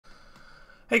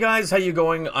Hey guys, how you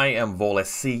going? I am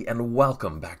VaulSC and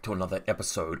welcome back to another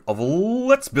episode of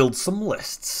Let's Build Some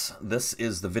Lists. This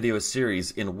is the video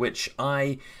series in which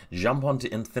I jump onto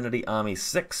infiNity Army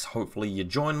 6. Hopefully you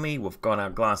join me. We've got our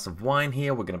glass of wine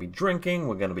here. We're going to be drinking.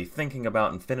 We're going to be thinking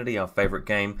about infiNity, our favorite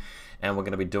game. And we're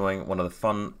going to be doing one of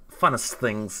the funnest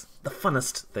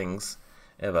things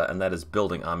ever, and that is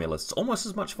building army lists. Almost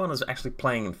as much fun as actually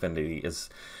playing infiNity is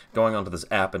going onto this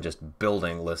app and just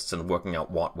building lists and working out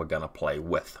what we're going to play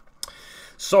with.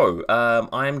 So,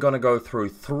 I'm going to go through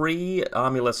 3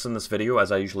 army lists in this video,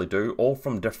 as I usually do, all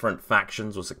from different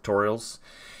factions or sectorials.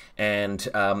 And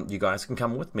you guys can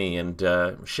come with me and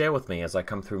share with me as I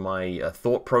come through my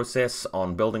thought process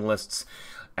on building lists.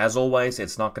 As always,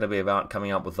 it's not going to be about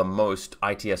coming up with the most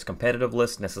ITS competitive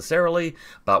list necessarily,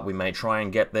 but we may try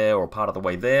and get there or part of the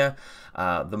way there.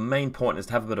 The main point is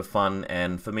to have a bit of fun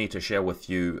and for me to share with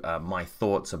you my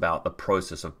thoughts about the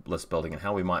process of list building and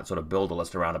how we might sort of build a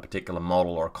list around a particular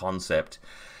model or a concept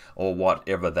or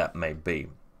whatever that may be.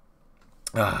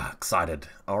 Excited.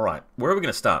 All right, where are we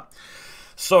going to start?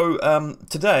 So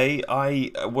today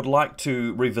I would like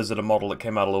to revisit a model that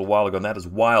came out a little while ago, and that is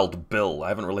Wild Bill. I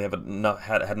haven't really had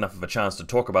enough of a chance to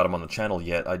talk about him on the channel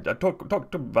yet. I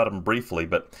talked about him briefly,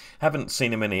 but haven't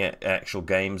seen him in any actual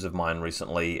games of mine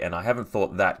recently, and I haven't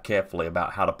thought that carefully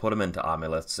about how to put him into army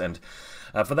lists. And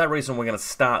for that reason, we're going to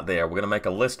start there. We're going to make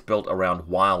a list built around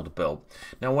Wild Bill.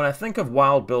 Now, when I think of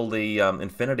Wild Bill, the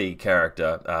infiNity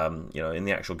character, you know, in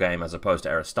the actual game as opposed to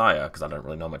Aristaya, because I don't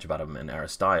really know much about him in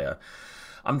Aristaya,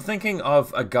 I'm thinking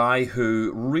of a guy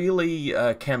who really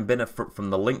can benefit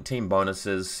from the link team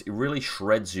bonuses. He really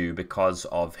shreds you because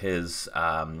of his,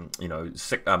 you know,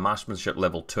 marksmanship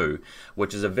level 2,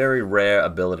 which is a very rare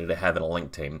ability to have in a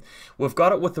link team. We've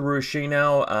got it with the Rushi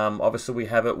now. Obviously, we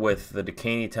have it with the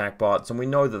Dakini attack bots, and we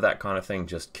know that that kind of thing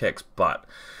just kicks butt.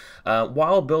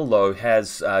 Wild Bill, though,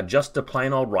 has just a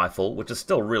plain old rifle, which is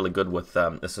still really good with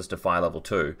assisted fire level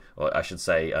 2, or I should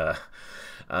say,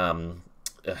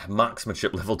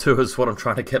 marksmanship level 2 is what I'm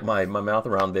trying to get my mouth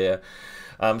around there.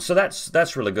 So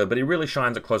that's really good, but he really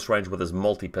shines at close range with his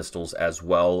multi-pistols as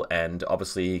well, and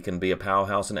obviously he can be a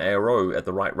powerhouse in ARO at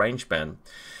the right range span.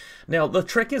 Now, the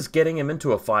trick is getting him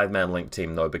into a 5-man link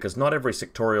team, though, because not every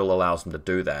sectorial allows him to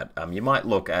do that. You might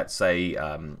look at, say,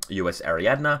 US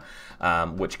Ariadna,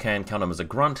 which can count him as a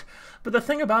grunt, but the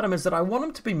thing about him is that I want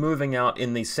him to be moving out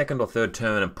in the 2nd or 3rd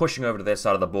turn and pushing over to their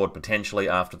side of the board potentially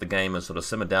after the game has sort of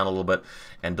simmered down a little bit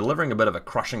and delivering a bit of a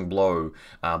crushing blow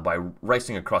by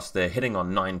racing across there, hitting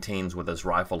on 19s with his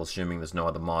rifle, assuming there's no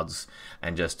other mods,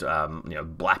 and just you know,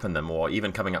 blapping them, or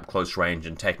even coming up close range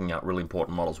and taking out really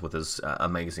important models with his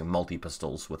amazing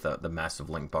multi-pistols with the massive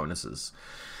link bonuses.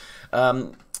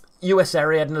 US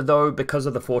Ariadna, though, because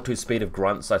of the 4-2 speed of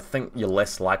grunts, I think you're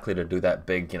less likely to do that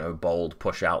big, you know, bold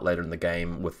push out later in the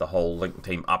game with the whole link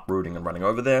team uprooting and running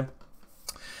over there.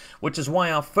 Which is why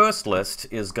our first list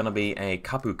is going to be a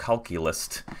Kapu Kalki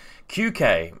list,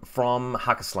 QK from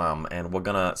Hakislam, and we're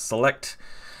going to select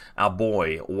our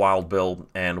boy, Wild Bill,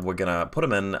 and we're going to put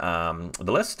him in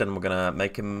the list, and we're going to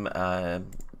make him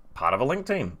part of a link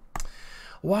team.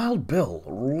 Wild Bill,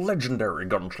 legendary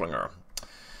gunslinger.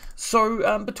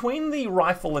 So, between the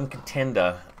rifle and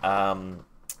contender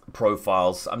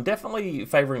profiles, I'm definitely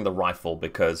favoring the rifle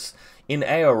because in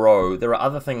ARO, there are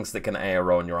other things that can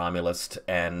ARO in your army list,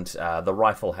 and the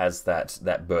rifle has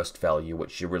that burst value,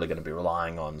 which you're really going to be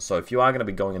relying on. So if you are going to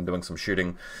be going and doing some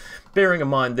shooting, bearing in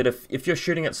mind that if you're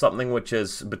shooting at something which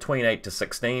is between 8 to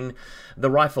 16,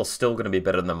 the rifle's still going to be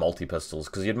better than the multi-pistols,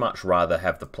 because you'd much rather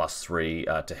have the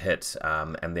 +3 to hit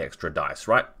and the extra dice,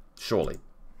 right? Surely.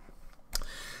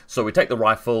 So we take the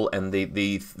rifle, and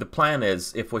the plan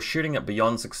is, if we're shooting at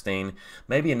beyond 16,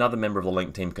 maybe another member of the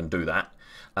link team can do that.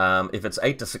 If it's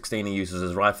 8 to 16, he uses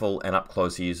his rifle, and up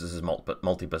close he uses his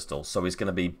multi-pistol. So he's going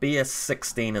to be BS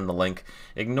 16 in the link,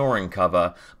 ignoring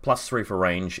cover, +3 for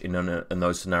range in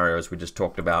those scenarios we just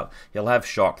talked about. He'll have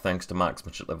shock thanks to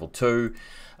marksmanship level 2.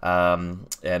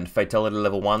 And fatality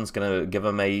level 1 is going to give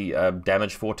him a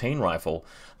damage 14 rifle.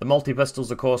 The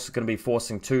multi-pistols, of course, are going to be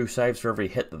forcing 2 saves for every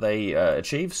hit that they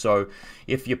achieve, so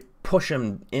if you push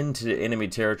him into enemy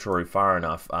territory far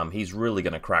enough, he's really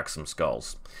going to crack some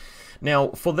skulls. Now,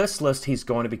 for this list, he's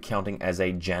going to be counting as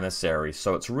a Janissary,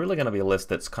 so it's really going to be a list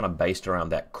that's kind of based around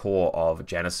that core of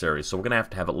Janissaries, so we're going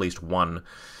to have at least one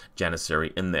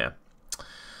Janissary in there.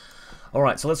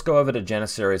 Alright, so let's go over to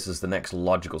Janissaries as the next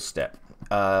logical step.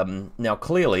 Now,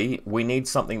 clearly, we need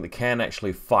something that can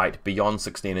actually fight beyond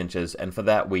 16 inches, and for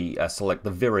that we select the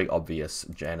very obvious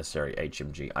Janissary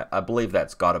HMG. I believe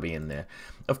that's got to be in there.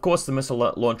 Of course, the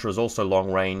missile launcher is also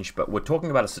long range, but we're talking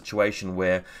about a situation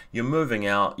where you're moving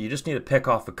out, you just need to pick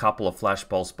off a couple of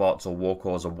flashball spots or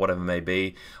warcores or whatever it may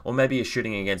be, or maybe you're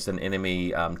shooting against an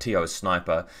enemy TO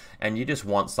sniper, and you just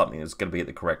want something that's going to be at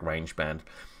the correct range band.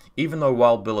 Even though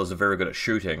Wild Bill is very good at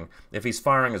shooting, if he's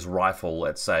firing his rifle,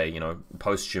 let's say, you know,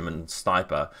 post-human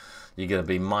sniper, you're going to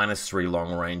be -3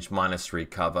 long range, -3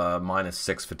 cover,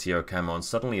 -6 for TO camo, and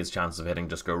suddenly his chances of hitting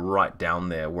just go right down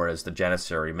there, whereas the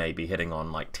Janissary may be hitting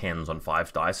on like 10s on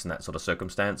 5 dice in that sort of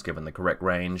circumstance, given the correct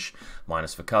range,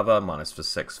 -for cover,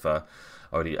 -6 for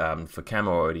for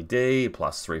camo or ODD,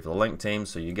 +3 for the link team,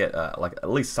 so you get like at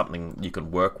least something you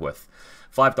can work with.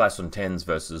 5 dice on 10s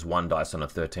versus 1 dice on a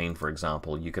 13, for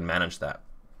example, you can manage that.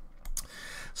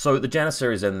 So the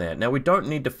Janissary is in there. Now, we don't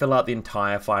need to fill out the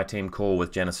entire fireteam core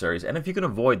with Janissaries, and if you can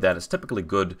avoid that, it's typically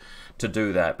good to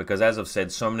do that, because as I've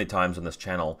said so many times on this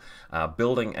channel,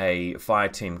 building a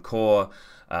fireteam core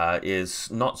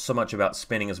is not so much about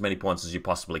spending as many points as you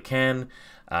possibly can.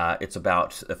 It's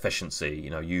about efficiency. You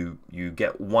know, you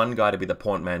get one guy to be the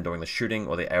point man doing the shooting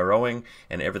or the arrowing,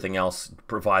 and everything else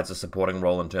provides a supporting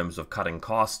role in terms of cutting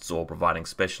costs or providing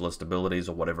specialist abilities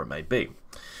or whatever it may be.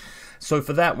 So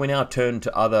for that, we now turn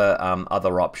to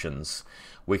other options.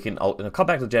 We can, I'll come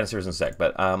back to the Janissaries in a sec,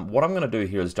 but what I'm going to do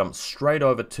here is jump straight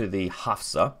over to the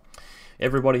Hafsa.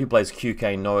 Everybody who plays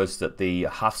QK knows that the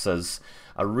Hafsas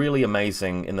are really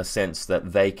amazing in the sense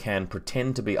that they can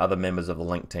pretend to be other members of the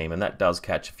Link team, and that does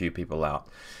catch a few people out.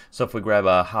 So if we grab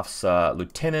a Hafsa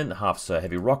Lieutenant, Hafsa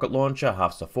Heavy Rocket Launcher,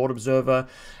 Hafsa Forward Observer,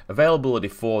 availability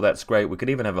 4, that's great. We could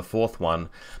even have a 4th one,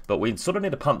 but we sort of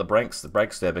need to pump the brakes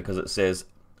there, because it says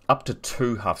up to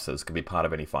 2 Hafsas can be part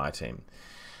of any fire team.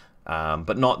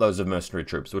 But not those of mercenary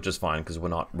troops, which is fine because we're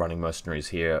not running mercenaries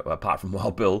here apart from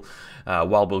Wild Bill.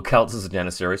 Wild Bill counts as a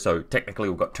Janissary, so technically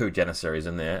we've got 2 Janissaries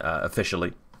in there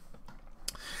officially.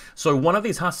 So one of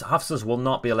these Hafsas will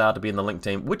not be allowed to be in the Link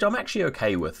team, which I'm actually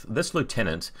okay with. This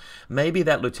Lieutenant, maybe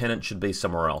that Lieutenant should be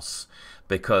somewhere else,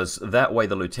 because that way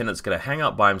the Lieutenant's going to hang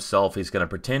out by himself, he's going to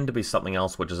pretend to be something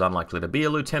else which is unlikely to be a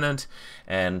Lieutenant,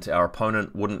 and our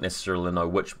opponent wouldn't necessarily know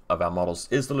which of our models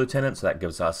is the Lieutenant, so that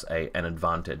gives us an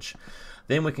advantage.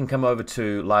 Then we can come over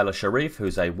to Lila Sharif,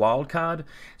 who's a wild card,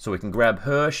 so we can grab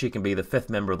her, she can be the 5th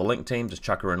member of the Link team, just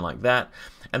chuck her in like that,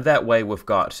 and that way we've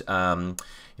got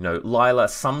you know, Lila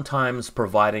sometimes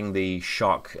providing the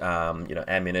shock, you know,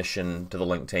 ammunition to the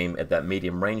Link team at that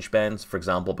medium range bands, for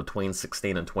example, between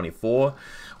 16 and 24,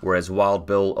 whereas Wild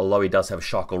Bill, although he does have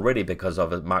shock already because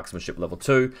of a marksmanship level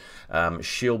 2,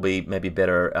 she'll be maybe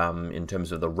better in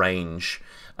terms of the range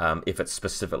if it's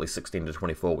specifically 16 to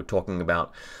 24 we're talking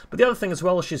about. But the other thing as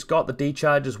well is she's got the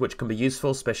decharges, which can be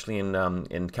useful, especially in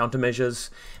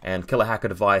countermeasures, and killer hacker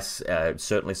device,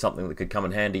 certainly something that could come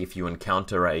in handy if you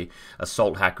encounter a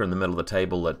assault hacker in the middle of the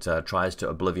table that tries to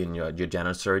oblivion your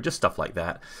Janissary, just stuff like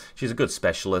that. She's a good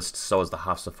specialist, so is the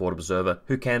Hafsa Forward Observer,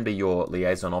 who can be your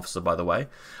liaison officer, by the way,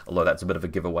 although that's a bit of a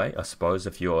giveaway, I suppose,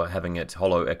 if you're having it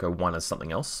Holo Echo 1 as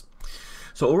something else.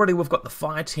 So already we've got the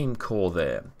fire team core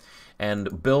there,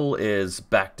 and Bill is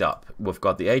backed up. We've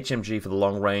got the HMG for the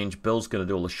long range, Bill's going to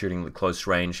do all the shooting at the close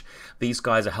range. These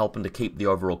guys are helping to keep the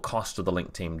overall cost of the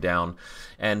Link team down,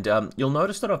 and you'll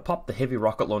notice that I've popped the heavy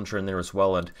rocket launcher in there as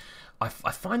well, and I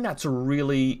find that's a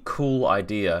really cool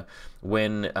idea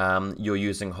when you're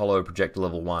using Holo Projector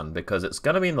level 1, because it's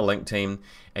going to be in the Link team,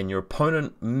 and your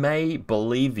opponent may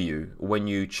believe you when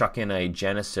you chuck in a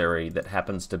Janissary that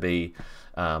happens to be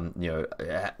you know,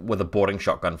 with a boarding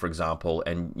shotgun, for example,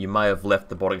 and you may have left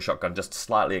the boarding shotgun just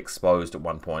slightly exposed at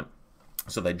one point.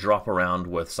 So they drop around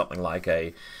with something like a,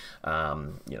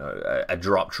 you know, a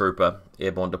drop trooper,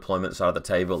 airborne deployment side of the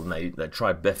table, and they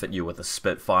try biff at you with a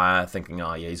Spitfire, thinking,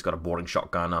 oh yeah, he's got a boarding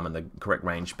shotgun, I'm in the correct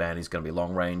range band, he's going to be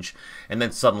long range, and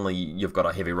then suddenly you've got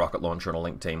a heavy rocket launcher on a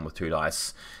Link team with 2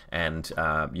 dice, and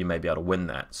you may be able to win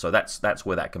that. So that's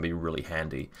where that can be really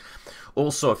handy.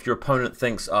 Also, if your opponent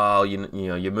thinks, oh, you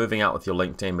know, you're moving out with your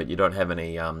Link team, but you don't have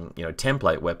any, you know,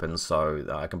 template weapons, so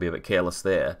I can be a bit careless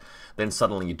there, then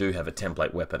suddenly you do have a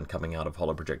template weapon coming out of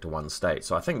Holo Projector 1 state.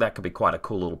 So I think that could be quite a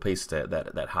cool little piece there,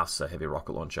 that Hafsa heavy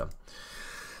rocket launcher.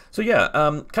 So yeah,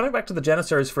 coming back to the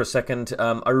Janissaries for a second,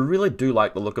 I really do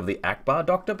like the look of the Akbar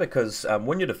Doctor, because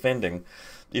when you're defending,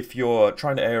 if you're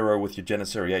trying to arrow with your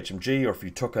Janissary HMG, or if you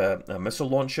took a missile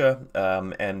launcher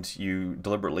and you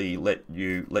deliberately let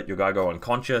your guy go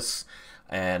unconscious,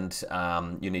 and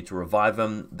you need to revive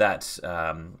him. That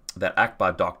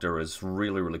Akbar Doctor is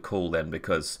really cool then,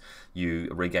 because you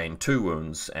regain 2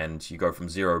 wounds and you go from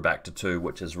 0 back to 2,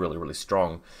 which is really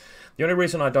strong. The only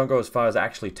reason I don't go as far as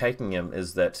actually taking him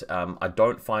is that I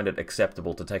don't find it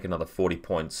acceptable to take another 40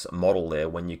 points model there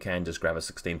when you can just grab a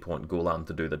 16-point Ghulam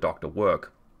to do the Doctor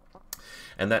work.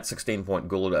 And that 16-point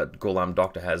Ghulam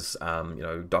Doctor has, you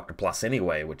know, Doctor Plus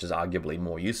anyway, which is arguably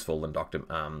more useful than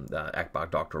Akbar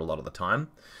Doctor a lot of the time.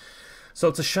 So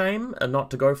it's a shame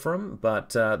not to go for him, but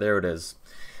there it is.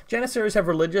 Janissaries have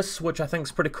Religious, which I think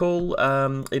is pretty cool.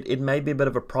 It may be a bit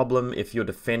of a problem if you're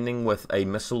defending with a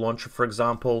missile launcher, for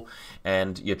example,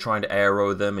 and you're trying to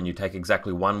arrow them and you take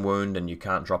exactly 1 wound and you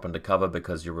can't drop into cover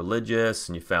because you're religious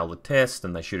and you fail the test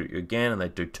and they shoot at you again and they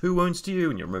do 2 wounds to you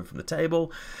and you're removed from the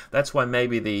table. That's why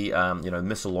maybe the you know,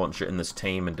 missile launcher in this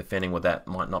team and defending with that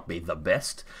might not be the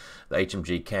best. The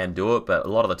HMG can do it, but a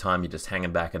lot of the time you're just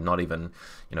hanging back and not even,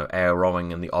 you know,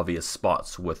 arrowing in the obvious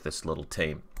spots with this little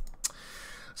team.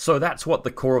 So that's what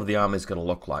the core of the army is going to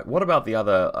look like. What about the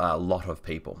other lot of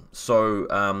people? So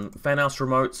fan house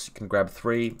remotes, you can grab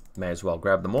 3, may as well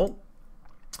grab them all.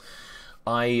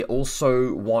 I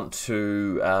also want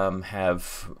to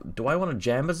have, do I want a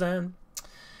Jambazan?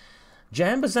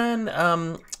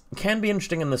 Jambazan can be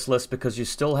interesting in this list because you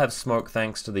still have smoke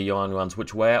thanks to the Yuan ones,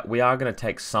 which we are going to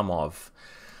take some of.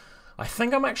 I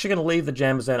think I'm actually going to leave the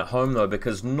Jambazan at home though,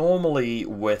 because normally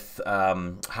with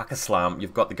Hakislam,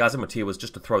 you've got the Gazamatir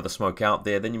just to throw the smoke out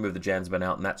there, then you move the Jambazan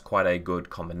out, and that's quite a good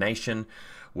combination.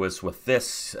 Whereas with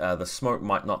this, the smoke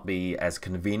might not be as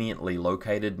conveniently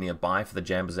located nearby for the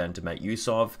Jambazan to make use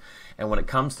of, and when it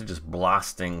comes to just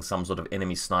blasting some sort of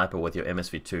enemy sniper with your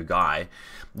MSV2 guy,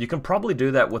 you can probably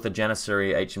do that with a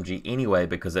Janissary HMG anyway,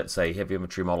 because it's a heavy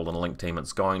infantry model in a link team.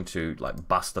 It's going to like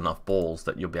bust enough balls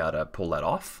that you'll be able to pull that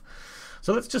off.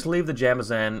 So let's just leave the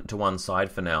Jambazan to one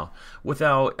side for now. With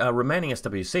our remaining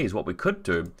SWCs, what we could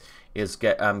do is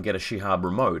get a Shihab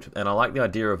remote, and I like the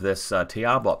idea of this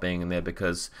TR bot being in there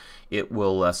because it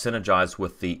will synergize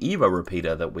with the Evo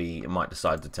repeater that we might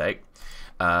decide to take.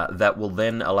 That will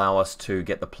then allow us to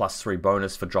get the +3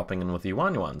 bonus for dropping in with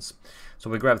Yuan Yuans. So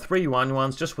we grab 3 Yuan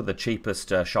Yuans just with the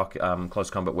cheapest shock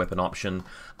close combat weapon option.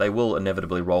 They will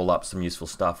inevitably roll up some useful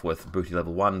stuff with booty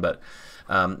level 1, but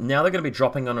now they're going to be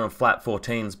dropping on flat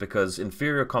 14s because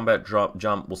inferior combat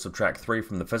jump will subtract 3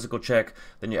 from the physical check,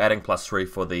 then you're adding +3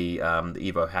 for the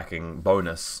Evo hacking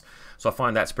bonus. So I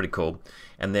find that's pretty cool.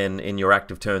 And then in your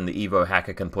active turn, the Evo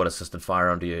hacker can put assisted fire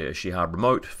onto your Shihab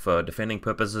remote for defending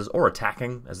purposes or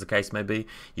attacking, as the case may be.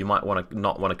 You might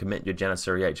not want to commit your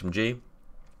Janissary HMG.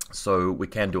 So we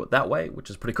can do it that way, which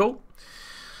is pretty cool.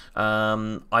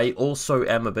 I also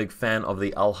am a big fan of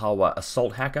the Al-Hawa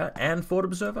Assault Hacker and Fort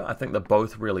Observer. I think they're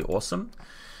both really awesome.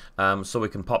 So we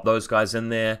can pop those guys in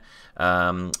there.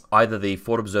 Either the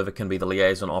Fort Observer can be the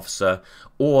liaison officer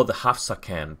or the Hafsa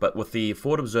can. But with the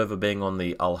Fort Observer being on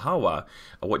the Al-Hawa,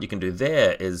 what you can do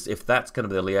there is if that's going to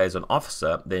be the liaison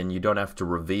officer, then you don't have to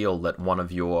reveal that one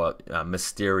of your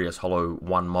mysterious Hollow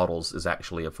 1 models is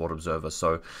actually a Fort Observer.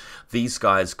 So these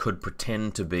guys could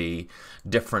pretend to be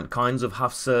different kinds of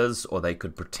Hafsas, or they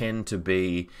could pretend to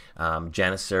be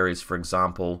Janissaries, for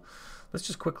example. Let's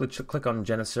just quickly click on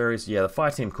Janissaries. Yeah, the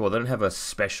fire team core, they don't have a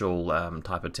special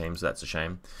type of team, so that's a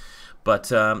shame.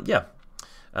 But yeah,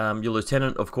 your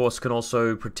lieutenant, of course, can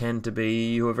also pretend to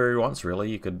be whoever he wants, really.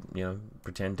 You could, you know,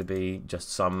 pretend to be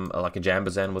just some, like a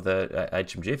Jambazan with a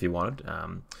HMG if you wanted.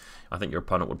 I think your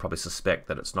opponent would probably suspect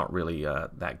that it's not really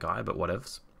that guy, but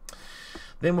whatevs.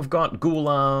 Then we've got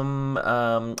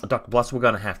Ghulam, Dr. Plus. We're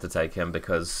going to have to take him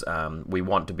because we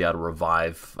want to be able to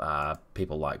revive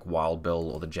people like Wild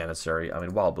Bill or the Janissary. I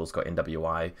mean, Wild Bill's got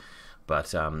NWI,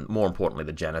 but more importantly,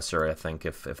 the Janissary, I think,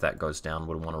 if that goes down,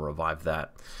 would want to revive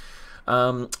that.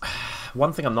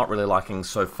 One thing I'm not really liking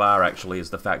so far, actually, is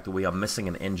the fact that we are missing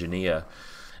an engineer.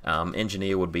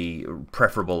 Engineer would be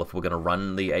preferable if we're going to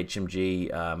run the HMG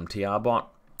TR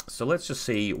bot. So let's just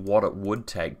see what it would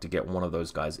take to get one of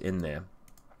those guys in there.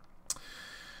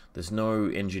 There's no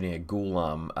engineer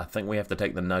Ghulam. I think we have to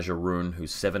take the Najarun,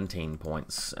 who's 17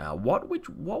 points. What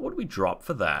would we drop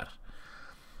for that?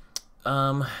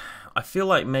 I feel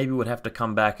like maybe we'd have to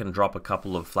come back and drop a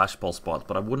couple of flashball spots,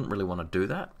 but I wouldn't really want to do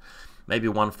that. Maybe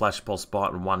one flashball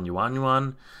spot and one Yuan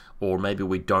Yuan, or maybe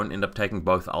we don't end up taking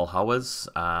both Al-Hawas.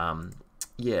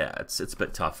 Yeah, it's a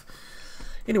bit tough.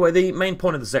 Anyway, the main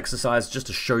point of this exercise is just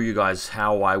to show you guys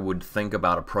how I would think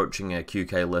about approaching a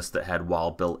QK list that had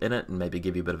Wild Bill in it, and maybe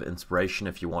give you a bit of inspiration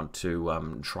if you want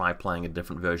to try playing a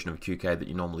different version of QK that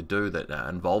you normally do that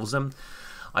involves him.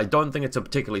 I don't think it's a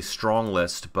particularly strong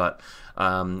list, but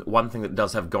one thing that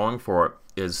does have going for it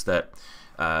is that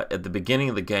at the beginning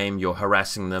of the game you're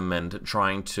harassing them and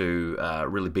trying to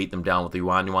really beat them down with the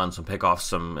Yuan and pick off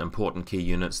some important key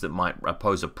units that might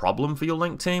pose a problem for your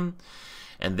Link team.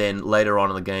 And then later on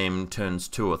in the game, turns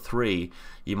 2 or 3,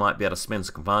 you might be able to spend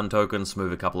some command tokens,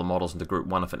 move a couple of models into group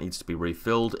 1 if it needs to be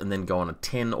refilled, and then go on a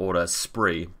 10-order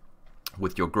spree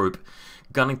with your group,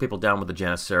 gunning people down with the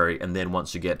Janissary. And then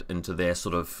once you get into their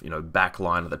sort of, back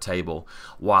line of the table,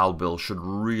 Wild Bill should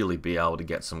really be able to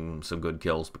get some good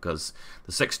kills, because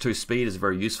the 6-2 speed is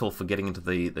very useful for getting into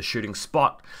the shooting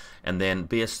spot. And then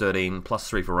BS13,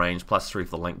 +3 for range, +3 for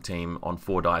the Link team on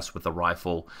 4 dice with the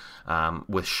rifle,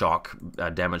 with shock,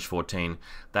 damage 14.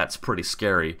 That's pretty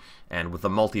scary. And with the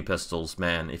multi-pistols,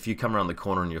 man, if you come around the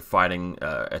corner and you're fighting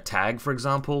a tag, for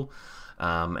example,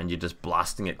 and you're just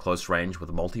blasting at close range with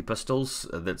multi-pistols,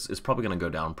 it's probably going to go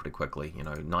down pretty quickly.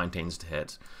 19s to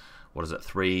hit. What is it,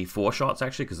 3-4 shots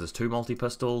actually, because there's 2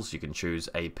 multi-pistols. You can choose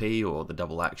AP or the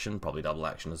double action. Probably double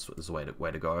action is the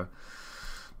way to go.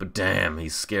 But damn,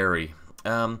 he's scary.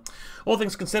 All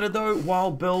things considered, though,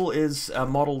 Wild Bill is a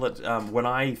model that when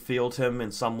I field him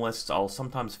in some lists, I'll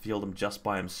sometimes field him just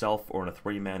by himself or in a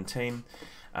 3-man team.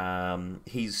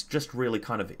 He's just really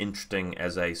kind of interesting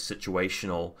as a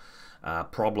situational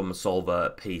problem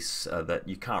solver piece that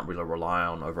you can't really rely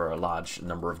on over a large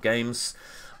number of games,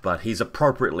 but he's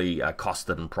appropriately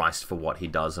costed and priced for what he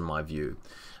does, in my view.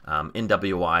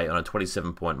 NWI on a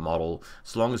 27-point model,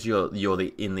 as long as you're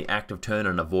in the active turn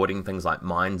and avoiding things like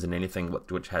mines and anything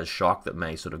which has shock that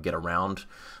may sort of get around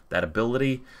that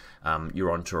ability,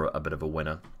 you're onto a bit of a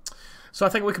winner. So I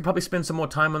think we could probably spend some more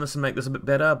time on this and make this a bit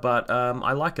better, but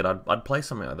I like it. I'd play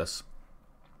something like this.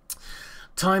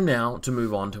 Time now to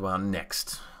move on to our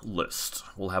next list.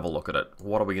 We'll have a look at it.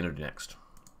 What are we going to do next?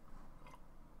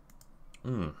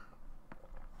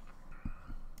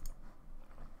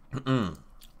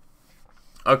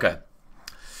 Okay.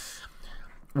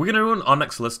 We're going to do an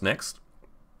Onyx list next.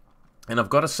 And I've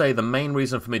got to say, the main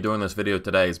reason for me doing this video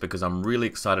today is because I'm really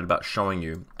excited about showing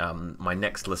you my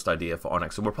next list idea for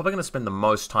Onyx. And we're probably going to spend the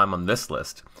most time on this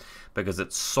list because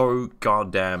it's so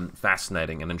goddamn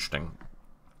fascinating and interesting.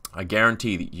 I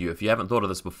guarantee that if you haven't thought of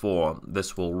this before,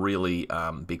 this will really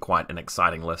be quite an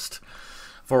exciting list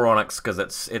for Onyx, because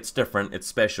it's different, it's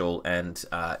special, and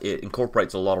it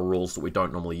incorporates a lot of rules that we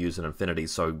don't normally use in infiNity.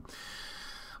 So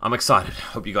I'm excited.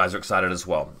 Hope you guys are excited as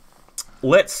well.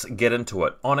 Let's get into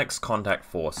it. Onyx Contact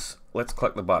Force. Let's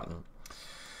click the button.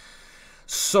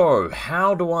 So,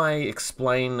 how do I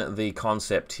explain the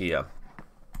concept here?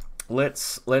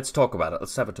 Let's talk about it.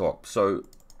 Let's have a talk. So,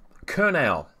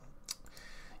 Kernau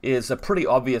is a pretty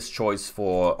obvious choice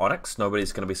for Onyx.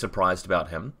 Nobody's going to be surprised about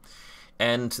him.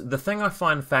 And the thing I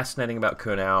find fascinating about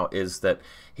Kernau is that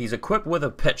he's equipped with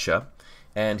a pitcher,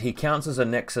 and he counts as a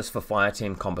nexus for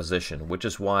fireteam composition, which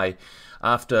is why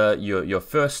after your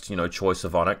first choice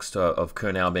of Onyx, of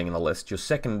Kernau being in the list, your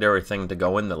secondary thing to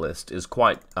go in the list is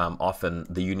quite often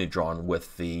the Unidron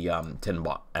with the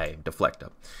Tinbot A deflector.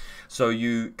 So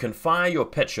you can fire your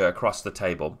pitcher across the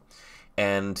table,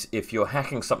 and if you're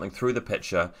hacking something through the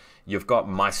pitcher, you've got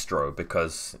Maestro,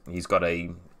 because he's got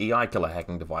a EI killer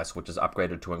hacking device which is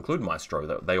upgraded to include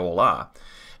Maestro. They all are.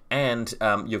 And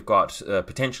you've got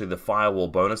potentially the firewall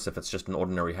bonus if it's just an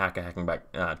ordinary hacker hacking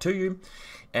back to you,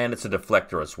 and it's a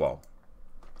deflector as well.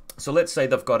 So let's say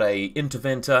they've got a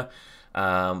interventor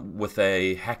with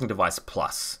a hacking device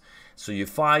plus. So you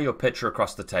fire your pitcher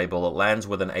across the table, it lands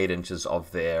within 8 inches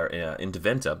of their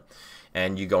interventor,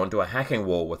 and you go into a hacking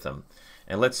wall with them.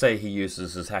 And let's say he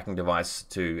uses his hacking device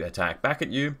to attack back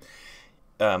at you.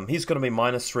 He's going to be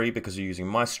 -3 because you're using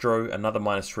Maestro, another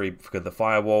 -3 for the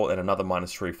firewall, and another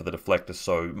 -3 for the deflector,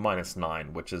 so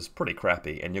 -9, which is pretty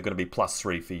crappy. And you're going to be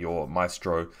 +3 for your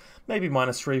Maestro, maybe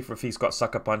 -3 for if he's got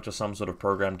Sucker Punch or some sort of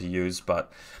program to use.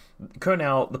 But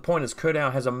Kernau, the point is,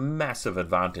 Kernau has a massive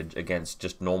advantage against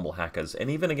just normal hackers, and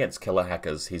even against killer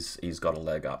hackers, he's got a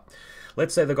leg up.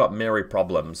 Let's say they've got Mary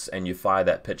problems, and you fire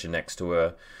that pitcher next to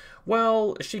her.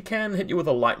 Well, she can hit you with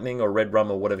a lightning or red rum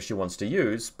or whatever she wants to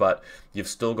use, but you've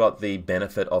still got the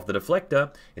benefit of the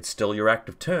deflector. It's still your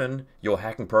active turn. Your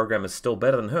hacking program is still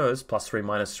better than hers, +3,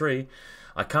 -3.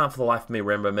 I can't for the life of me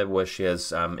remember whether she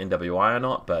has NWI or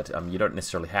not, but you don't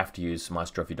necessarily have to use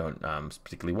Maestro if you don't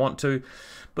particularly want to.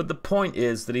 But the point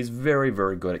is that he's very,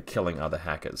 very good at killing other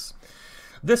hackers.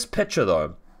 This pitcher,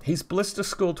 though, he's Blister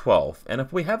School 12, and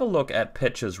if we have a look at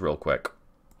pitchers real quick,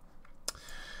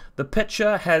 the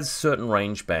pitcher has certain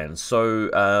range bands. So,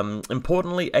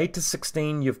 importantly, 8 to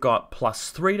 16, you've got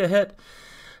 +3 to hit.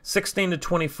 16 to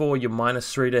 24, you're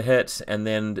 -3 to hit. And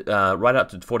then right up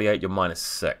to 48, you're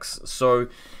 -6. So,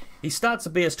 He starts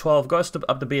at BS12, goes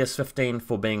up to BS15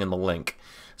 for being in the link.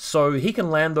 So he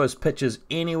can land those pitches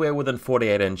anywhere within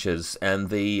 48 inches, and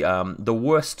the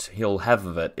worst he'll have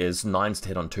of it is 9s to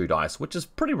hit on 2 dice, which is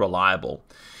pretty reliable.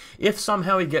 If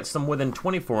somehow he gets them within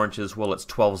 24 inches, well, it's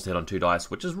 12s to hit on 2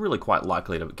 dice, which is really quite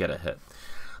likely to get a hit.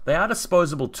 They are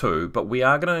disposable too, but we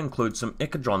are going to include some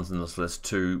Echidrons in this list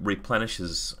to replenish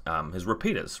his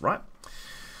repeaters, right?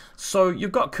 So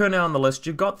you've got Kurnow on the list,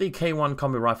 you've got the K1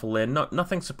 combi rifle there,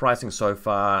 nothing surprising so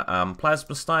far.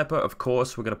 Plasma Sniper, of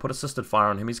course, we're going to put assisted fire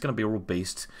on him, he's going to be a real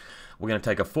beast. We're going to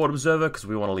take a Forward Observer because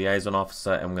we want a Liaison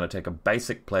Officer, and we're going to take a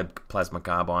basic Plasma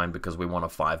Carbine because we want a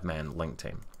 5-man link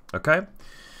team, okay?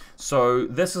 So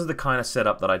this is the kind of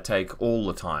setup that I take all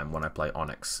the time when I play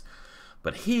Onyx.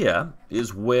 But here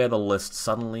is where the list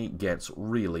suddenly gets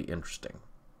really interesting.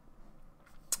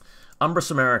 Umbra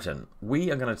Samaritan,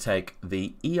 we are going to take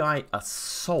the EI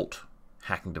Assault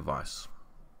hacking device.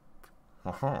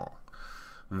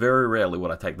 Very rarely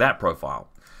would I take that profile.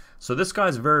 So this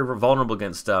guy's very vulnerable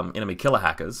against enemy killer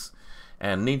hackers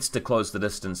and needs to close the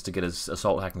distance to get his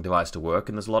assault hacking device to work,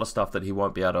 and there's a lot of stuff that he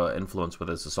won't be able to influence with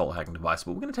his assault hacking device,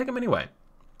 but we're going to take him anyway.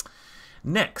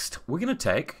 Next, we're going to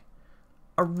take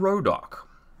a Rodok.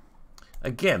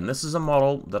 Again, this is a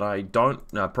model that I don't,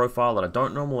 profile that I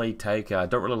don't normally take. I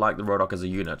don't really like the Rodok as a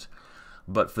unit.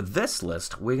 But for this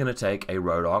list, we're going to take a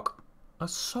Rodok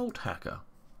Assault Hacker.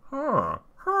 And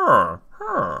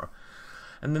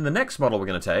then the next model we're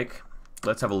going to take,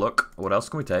 let's have a look. What else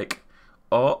can we take?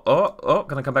 Can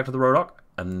I come back to the Rodok?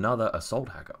 Another Assault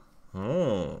Hacker.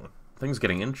 Things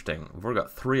getting interesting. We've already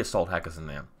got 3 Assault Hackers in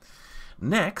there.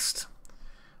 Next,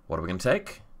 what are we going to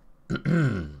take?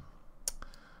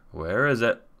 Where is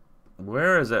it?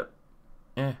 Where is it?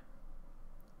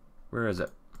 Where is it?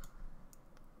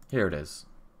 Here it is.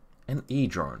 An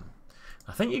E-drone.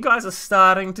 I think you guys are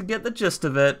starting to get the gist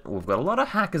of it. We've got a lot of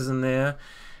hackers in there,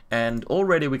 and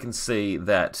already we can see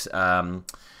that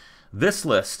this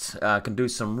list can do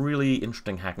some really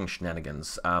interesting hacking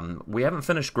shenanigans. We haven't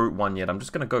finished Group 1 yet. I'm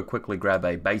just going to go quickly grab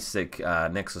a basic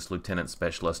Nexus Lieutenant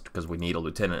Specialist because we need a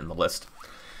Lieutenant in the list.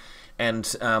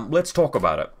 And let's talk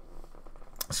about it.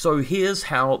 So here's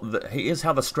how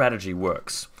the strategy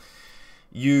works.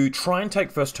 You try and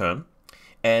take first turn,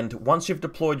 and once you've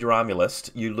deployed your army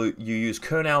list, you use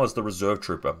Kurnow as the reserve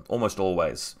trooper, almost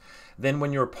always. Then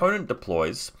when your opponent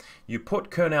deploys, you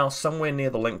put Kurnow somewhere near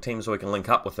the link team so he can link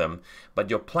up with him, but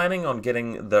you're planning on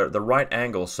getting the right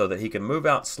angle so that he can move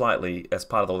out slightly as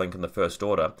part of the link in the first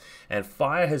order, and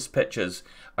fire his pitches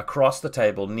across the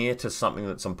table near to something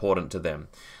that's important to them,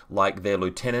 like their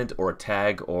lieutenant or a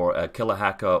tag or a killer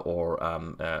hacker or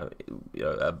a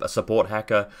support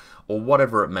hacker or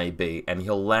whatever it may be, and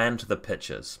he'll land the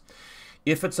pitches.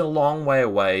 If it's a long way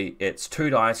away, it's 2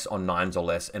 dice on 9s or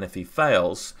less, and if he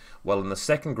fails, well, in the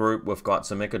second group, we've got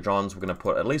some Echidrons. We're going to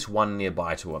put at least 1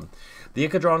 nearby to him. The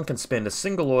Echidron can spend a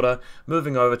single order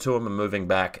moving over to him and moving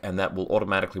back, and that will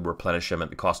automatically replenish him at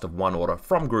the cost of 1 order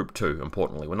from Group 2,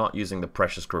 importantly. We're not using the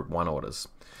precious Group 1 orders.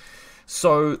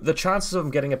 So the chances of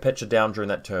him getting a pitcher down during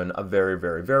that turn are very,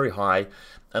 very, very high,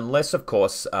 unless, of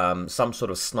course, some sort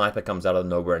of sniper comes out of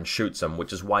nowhere and shoots him,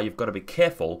 which is why you've got to be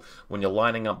careful when you're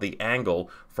lining up the angle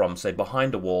from, say,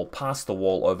 behind a wall, past the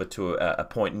wall, over to a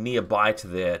point nearby to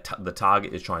the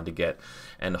target you're trying to get,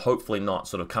 and hopefully not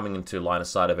sort of coming into line of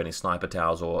sight of any sniper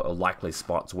towers or likely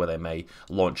spots where they may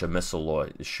launch a missile or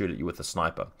shoot at you with a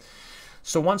sniper.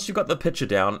 So once you've got the pitcher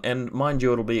down, and mind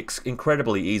you, it'll be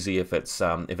incredibly easy if it's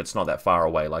not that far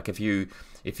away. Like if you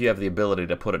have the ability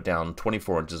to put it down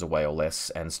 24 inches away or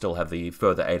less, and still have the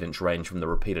further 8-inch range from the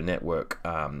repeater network,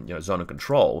 zone of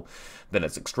control, then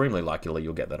it's extremely likely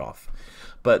you'll get that off.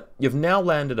 But you've now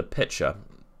landed a pitcher,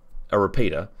 a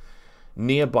repeater,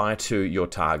 nearby to your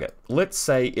target. Let's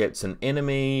say it's an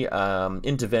enemy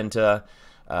interventor.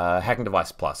 Hacking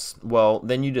device plus. Well,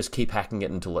 then you just keep hacking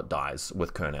it until it dies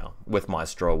with Kurnow, with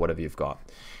Maestro, or whatever you've got.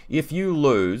 If you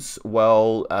lose,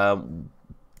 well,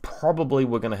 probably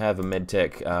we're going to have a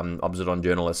medtech Obsidon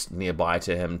journalist nearby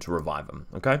to him to revive him,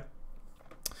 okay?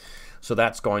 So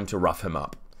that's going to rough him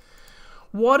up.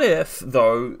 What if,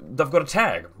 though, they've got a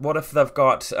tag? What if they've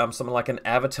got something like an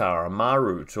Avatar, a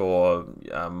Marut, or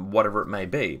whatever it may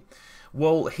be?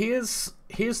 Well, here's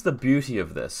the beauty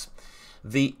of this.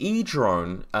 The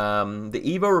E-drone, the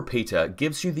Evo repeater,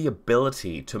 gives you the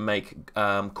ability to make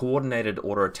coordinated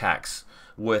order attacks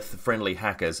with friendly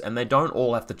hackers, and they don't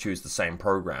all have to choose the same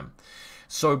program.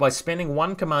 So by spending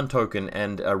 1 command token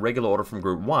and a regular order from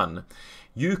group 1,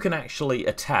 you can actually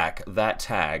attack that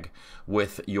tag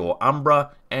with your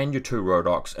Umbra and your 2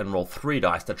 Rhodoks and roll 3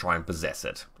 dice to try and possess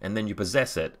it. And then you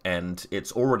possess it, and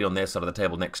it's already on their side of the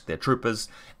table next to their troopers,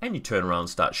 and you turn around and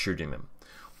start shooting them.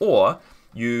 Or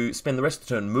you spend the rest of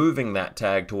the turn moving that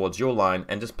tag towards your line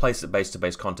and just place it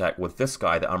base-to-base contact with this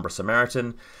guy, the Umbra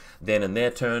Samaritan. Then in their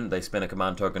turn, they spend a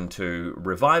command token to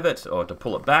revive it or to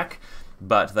pull it back,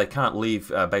 but they can't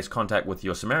leave base contact with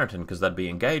your Samaritan because they'd be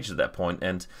engaged at that point.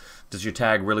 And does your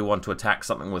tag really want to attack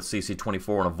something with CC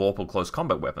 24 and a Vorpal close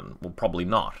combat weapon? Well, probably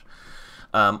not.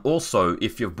 Also,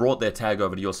 if you've brought their tag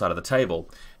over to your side of the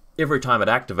table, every time it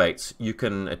activates, you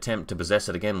can attempt to possess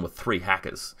it again with 3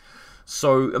 hackers.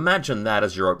 So imagine that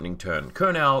as your opening turn.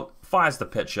 Kurnow fires the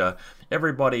pitcher,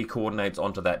 everybody coordinates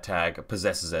onto that tag,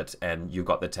 possesses it, and you've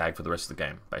got the tag for the rest of the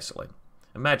game, basically.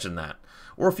 Imagine that.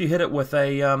 Or if you hit it with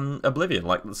a Oblivion,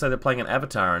 like let's say they're playing an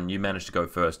Avatar and you manage to go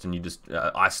first and you just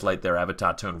isolate their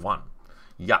Avatar turn 1.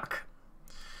 Yuck.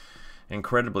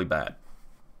 Incredibly bad.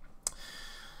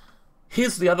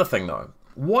 Here's the other thing though.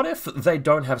 What if they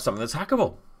don't have something that's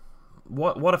hackable?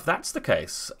 What if that's the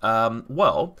case?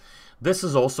 Well, this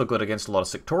is also good against a lot of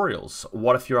sectorials.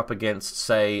 What if you're up against,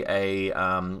 say, a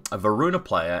Varuna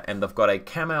player and they've got a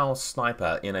Kamau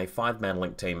sniper in a 5-man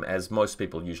link team, as most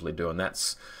people usually do, and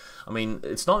that's, I mean,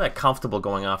 it's not that comfortable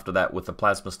going after that with the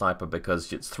plasma sniper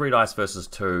because it's 3 dice versus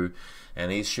 2,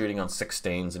 and he's shooting on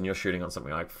 16s and you're shooting on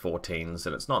something like 14s,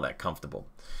 and it's not that comfortable.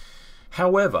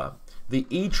 However, the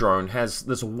E-Drone has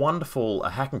this wonderful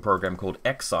hacking program called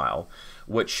Exile,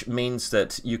 which means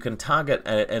that you can target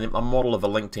a model of a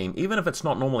link team, even if it's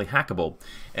not normally hackable.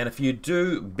 And if you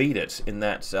do beat it in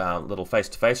that little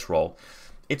face-to-face roll,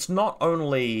 it's not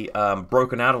only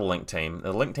broken out of the link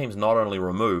team's not only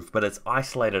removed, but it's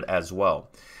isolated as well.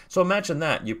 So imagine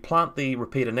that. You plant the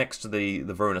repeater next to the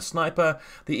Varuna sniper,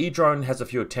 the E-Drone has a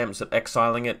few attempts at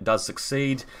exiling it, does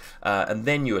succeed, and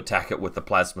then you attack it with the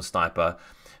plasma sniper.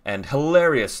 And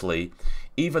hilariously,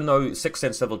 even though 6th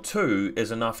Sense level 2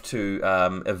 is enough to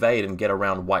evade and get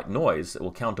around white noise, it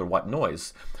will counter white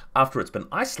noise, after it's been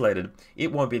isolated,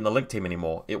 it won't be in the link team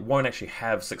anymore. It won't actually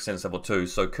have 6th Sense level 2,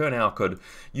 so Kurnow could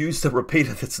use the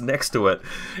repeater that's next to it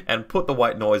and put the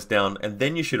white noise down, and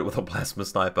then you shoot it with a plasma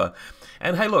sniper.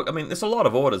 And hey look, I mean, there's a lot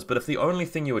of orders, but if the only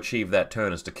thing you achieve that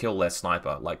turn is to kill their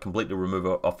sniper, like completely remove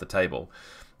it off the table,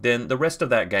 then the rest of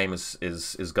that game is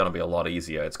going to be a lot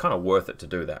easier. It's kind of worth it to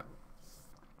do that.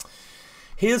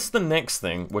 Here's the next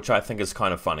thing, which I think is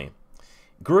kind of funny.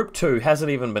 Group 2 hasn't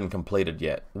even been completed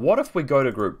yet. What if we go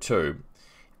to Group 2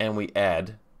 and we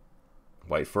add,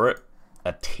 wait for it,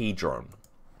 a T-Drone.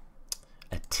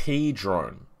 A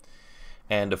T-Drone.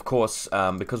 And of course,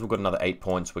 because we've got another 8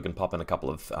 points, we can pop in a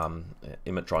couple of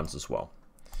Imitrons as well.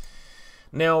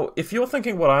 Now, if you're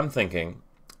thinking what I'm thinking,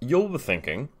 you'll be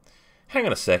thinking, hang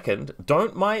on a second,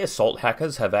 don't my assault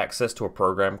hackers have access to a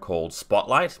program called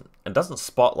Spotlight? And doesn't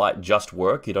Spotlight just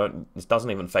work? It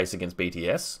doesn't even face against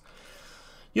BTS?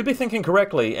 You'd be thinking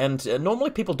correctly, and normally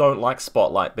people don't like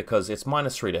Spotlight because it's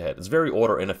 -3 to hit. It's very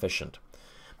order inefficient.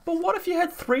 But what if you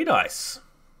had 3 dice?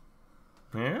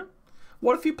 Yeah?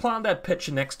 What if you plant that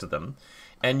pitcher next to them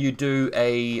and you do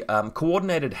a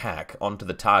coordinated hack onto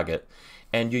the target,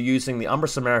 and you're using the Umbra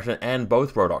Samaritan and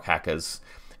both Rhodok hackers,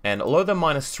 and although they're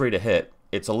 -3 to hit,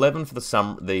 it's 11 for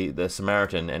the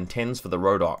Samaritan and 10s for the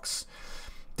Rhodoks.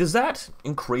 Does that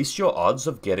increase your odds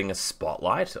of getting a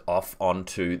Spotlight off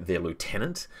onto their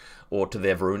Lieutenant, or to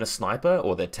their Varuna Sniper,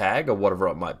 or their Tag, or whatever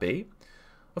it might be?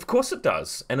 Of course it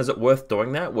does. And is it worth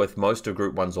doing that with most of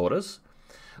Group 1's orders?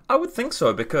 I would think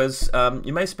so, because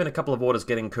you may spend a couple of orders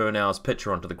getting Kurnow's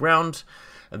pitcher onto the ground,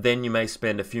 and then you may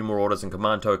spend a few more orders and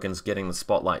command tokens getting the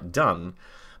Spotlight done.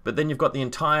 But then you've got the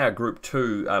entire Group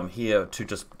 2 here to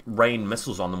just rain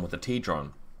missiles on them with the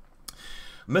T-Drone.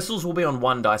 Missiles will be on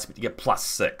 1 dice, but you get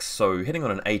 +6, so hitting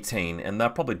on an 18, and they're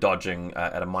probably dodging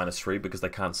at a -3 because they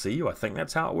can't see you. I think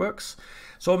that's how it works.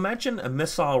 So imagine a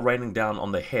missile raining down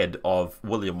on the head of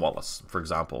William Wallace, for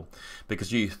example,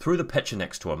 because you threw the pitcher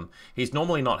next to him. He's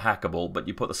normally not hackable, but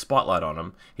you put the Spotlight on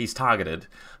him. He's targeted.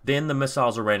 Then the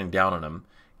missiles are raining down on him,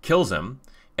 kills him,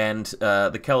 and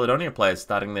the Caledonia players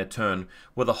starting their turn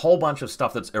with a whole bunch of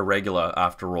stuff that's irregular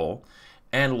after all,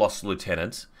 and lost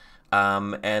Lieutenant.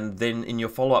 And then in your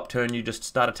follow-up turn, you just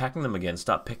start attacking them again,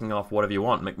 start picking off whatever you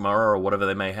want, McMurrow or whatever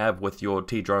they may have with your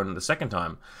T-Drone the second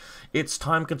time. It's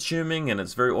time-consuming and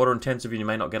it's very order-intensive and you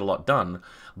may not get a lot done,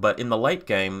 but in the late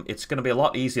game, it's going to be a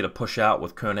lot easier to push out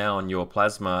with Kurnow and your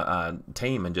Plasma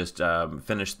team and just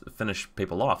finish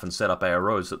people off and set up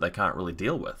AROs that they can't really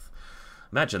deal with.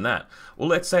 Imagine that. Well,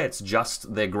 let's say it's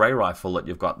just their Grey Rifle that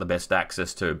you've got the best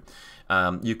access to.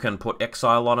 you can put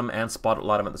Exile on them and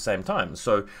Spotlight them at the same time.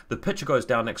 So the pitcher goes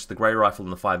down next to the Grey Rifle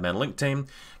in the 5-man link team.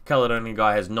 Caledonian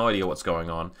guy has no idea what's going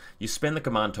on. You spend the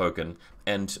command token,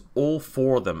 and all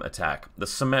 4 of them attack. The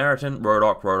Samaritan,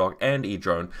 Rodok, and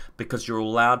E-Drone, because you're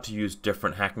allowed to use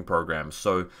different hacking programs.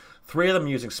 So 3 of them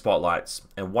using Spotlights,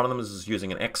 and 1 of them is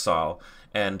using an Exile.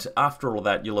 And after all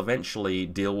that, you'll eventually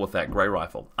deal with that Grey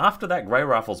Rifle. After that Grey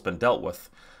Rifle's been dealt with,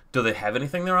 do they have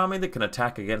anything in their army that can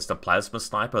attack against a Plasma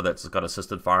Sniper that's got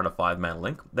assisted fire and a 5-man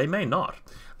link? They may not.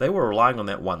 They were relying on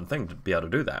that one thing to be able to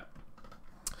do that.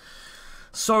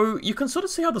 So you can sort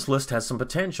of see how this list has some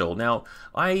potential. Now,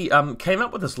 I came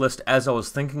up with this list as I was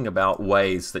thinking about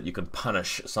ways that you can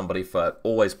punish somebody for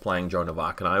always playing Joan of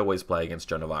Arc, and I always play against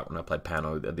Joan of Arc when I play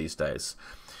Pano these days.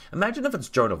 Imagine if it's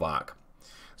Joan of Arc.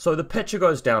 So the pitcher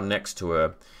goes down next to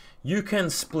her. You can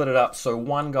split it up so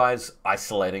one guy's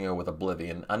isolating her with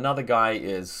Oblivion, another guy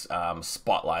is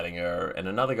spotlighting her, and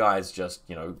another guy's just,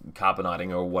 you know, carboniting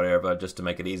her or whatever, just to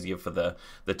make it easier for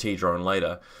the T-drone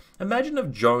later. Imagine if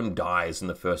Joan dies in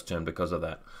the first turn because of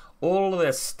that. All of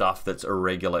this stuff that's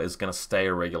irregular is going to stay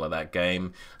irregular that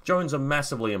game. Joan's a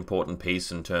massively important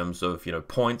piece in terms of, you know,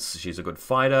 points. She's a good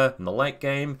fighter in the late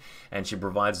game, and she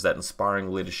provides that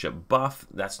inspiring leadership buff.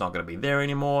 That's not going to be there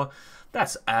anymore.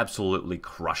 That's absolutely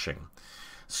crushing.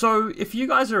 So if you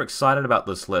guys are excited about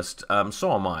this list,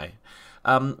 so am I.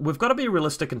 We've got to be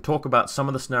realistic and talk about some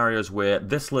of the scenarios where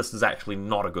this list is actually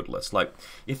not a good list. Like,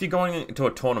 if you're going into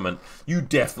a tournament, you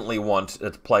definitely want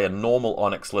to play a normal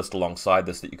Onyx list alongside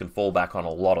this that you can fall back on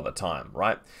a lot of the time,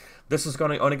 right? This is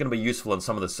only going to be useful in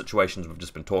some of the situations we've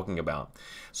just been talking about.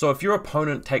 So if your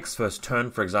opponent takes first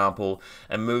turn, for example,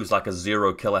 and moves like a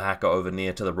 0 killer hacker over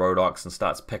near to the Rodox and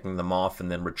starts picking them off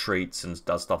and then retreats and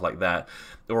does stuff like that,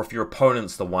 or if your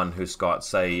opponent's the one who's got,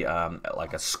 say,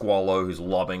 like a Squallow who's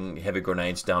lobbing heavy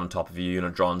grenades down on top of your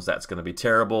Unidrons, that's going to be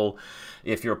terrible.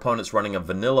 If your opponent's running a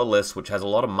vanilla list, which has a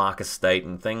lot of Marcus State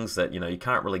and things that, you know, you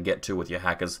can't really get to with your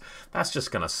hackers, that's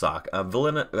just going to suck.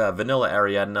 Vanilla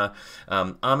Ariadna,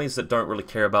 armies that don't really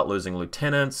care about losing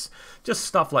lieutenants, just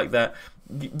stuff like that.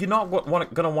 You're not going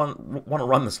to want to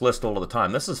run this list all of the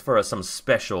time. This is for some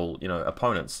special, you know,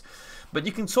 opponents. But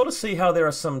you can sort of see how there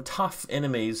are some tough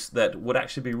enemies that would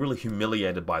actually be really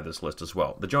humiliated by this list as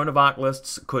well. The Joan of Arc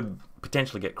lists could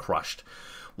potentially get crushed.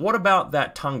 What about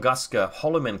that Tunguska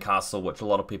Hollowman Castle, which a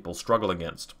lot of people struggle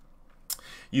against?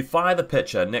 You fire the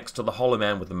pitcher next to the Hollow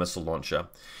Man with the missile launcher.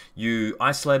 You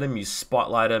isolate him, you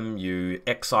spotlight him, you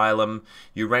exile him,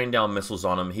 you rain down missiles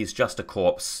on him. He's just a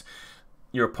corpse.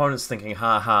 Your opponent's thinking,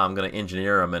 ha, I'm going to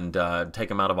engineer him and take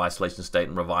him out of isolation state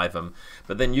and revive him.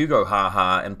 But then you go,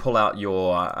 ha, and pull out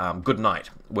your Good Night,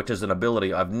 which is an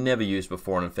ability I've never used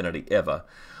before in infiNity ever.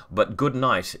 But Good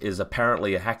Night is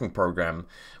apparently a hacking program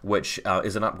which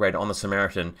is an upgrade on the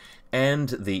Samaritan and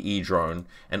the E-Drone,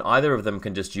 and either of them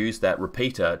can just use that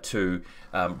repeater to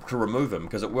remove him,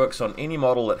 because it works on any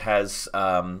model that has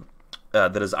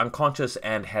that is unconscious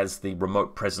and has the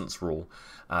remote presence rule,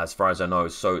 as far as I know.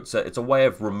 So it's a way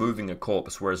of removing a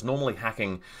corpse, whereas normally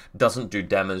hacking doesn't do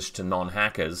damage to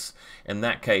non-hackers. In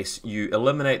that case, you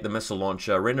eliminate the missile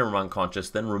launcher, render him unconscious,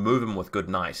 then remove him with Good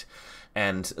Night.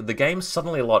 And the game's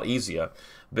suddenly a lot easier,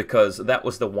 because that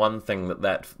was the one thing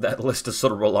that list is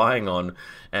sort of relying on.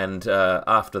 And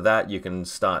after that, you can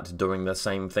start doing the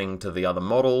same thing to the other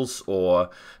models, or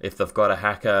if they've got a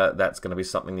hacker, that's going to be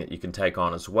something that you can take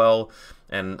on as well.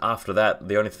 And after that,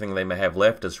 the only thing they may have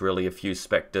left is really a few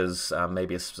Spectres,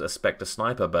 maybe a Spectre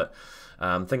Sniper, but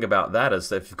think about that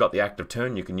as if you've got the active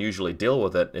turn, you can usually deal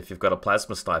with it if you've got a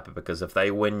Plasma Sniper, because if they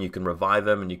win, you can revive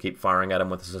them and you keep firing at them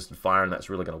with assisted fire, and that's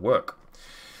really going to work.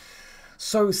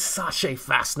 So, such a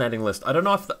fascinating list. I don't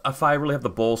know if I really have the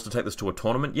balls to take this to a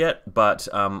tournament yet, but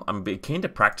I'm keen to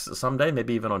practice it someday,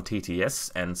 maybe even on TTS,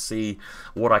 and see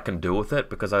what I can do with it,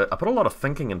 because I put a lot of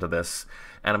thinking into this,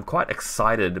 and I'm quite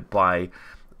excited by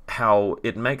how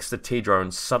it makes the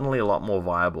T-drone suddenly a lot more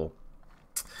viable.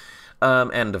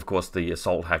 And of course the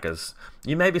assault hackers.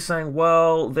 You may be saying,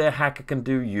 well, their hacker can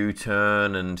do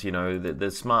U-turn, and you know,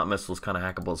 the smart missile's kind of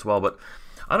hackable as well, but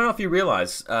I don't know if you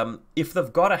realize, if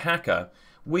they've got a hacker,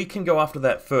 we can go after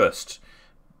that first.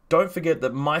 Don't forget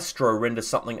that Maestro renders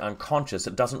something unconscious,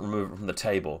 it doesn't remove it from the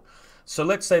table. So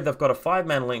let's say they've got a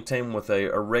 5-man link team with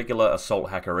a regular assault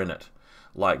hacker in it,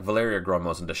 like Valeria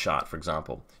Gromos and Deshat, for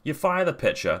example. You fire the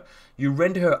pitcher, you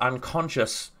render her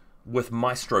unconscious with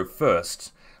Maestro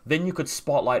first, then you could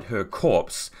spotlight her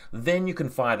corpse, then you can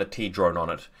fire the T-drone on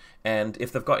it. And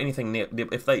if they've got anything near,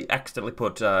 if they accidentally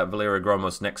put Valeria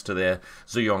Gromos next to their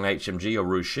Zuyong HMG or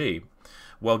Rushi,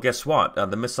 well, guess what?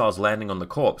 The missile's landing on the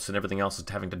corpse and everything else is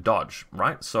having to dodge,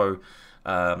 right? So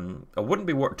I wouldn't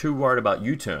be too worried about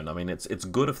U-turn. I mean, it's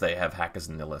good if they have hackers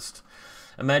in their list.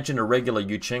 Imagine a regular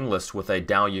Yu Ching list with a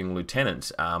Dao Yun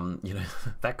lieutenant. You know,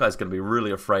 that guy's going to be really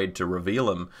afraid to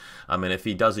reveal him. I mean, if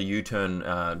he does a U-turn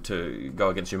to go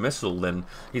against your missile, then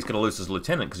he's going to lose his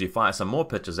lieutenant because you fire some more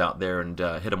pitches out there and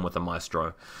hit him with a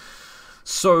maestro.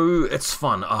 So it's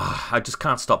fun. I just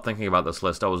can't stop thinking about this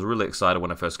list. I was really excited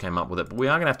when I first came up with it, but we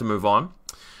are going to have to move on.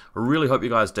 I really hope you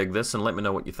guys dig this and let me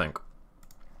know what you think.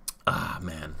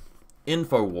 Man.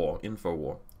 Infowar.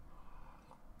 Infowar.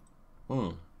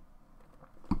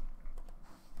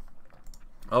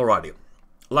 Alrighty.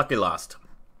 Lucky last.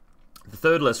 The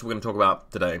third list we're going to talk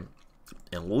about today,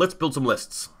 and let's build some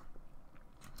lists,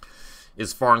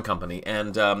 is Foreign Company.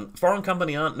 And Foreign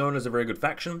Company aren't known as a very good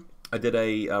faction. I did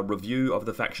a review of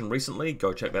the faction recently.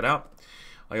 Go check that out.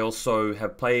 I also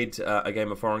have played a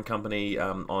game of Foreign Company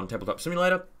on Tabletop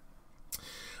Simulator.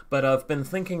 But I've been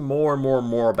thinking more and more and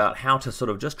more about how to sort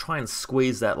of just try and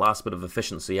squeeze that last bit of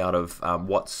efficiency out of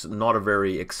what's not a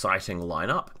very exciting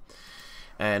lineup.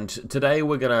 And today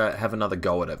we're going to have another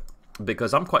go at it,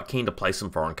 because I'm quite keen to play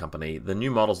some Foreign Company. The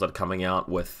new models that are coming out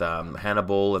with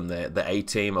Hannibal and the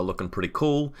A-Team are looking pretty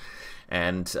cool.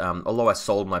 And although I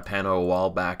sold my Pano a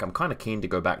while back, I'm kind of keen to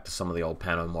go back to some of the old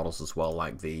Pano models as well,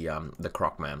 like the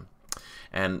Crocman.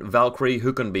 And Valkyrie,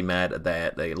 who can be mad at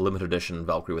that? The limited edition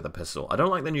Valkyrie with a pistol. I don't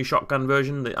like the new shotgun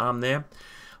version, the arm there,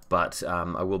 but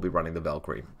I will be running the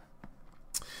Valkyrie.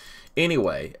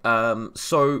 Anyway,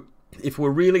 so if we're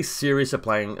really serious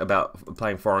about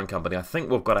playing Foreign Company, I think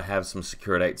we've got to have some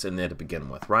Securitates in there to begin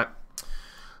with, right?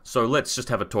 So let's just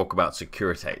have a talk about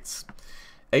Securitates.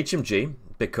 HMG,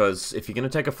 because if you're going to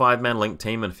take a 5-man link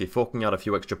team, and if you're forking out a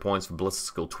few extra points for Ballistic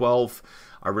Skill 12,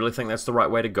 I really think that's the right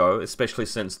way to go, especially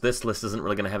since this list isn't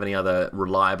really going to have any other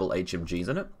reliable HMGs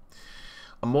in it.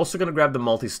 I'm also going to grab the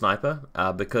multi-sniper,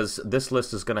 because this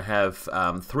list is going to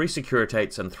have 3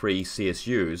 Securitates and 3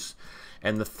 CSUs.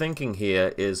 And the thinking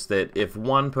here is that if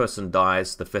one person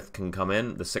dies, the 5th can come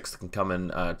in, the 6th can come in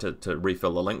to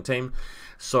refill the link team.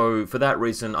 So for that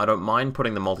reason, I don't mind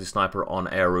putting the multi-sniper on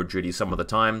ARO duty some of the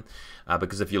time,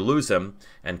 because if you lose him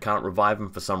and can't revive him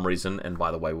for some reason, and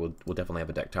by the way, we'll definitely have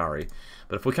a Daktari,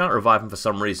 but if we can't revive him for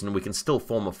some reason, we can still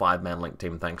form a 5-man link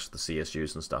team thanks to the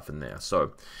CSUs and stuff in there.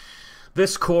 So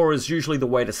this core is usually the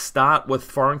way to start with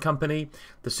Foreign Company.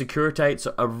 The Securitates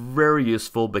are very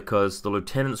useful because the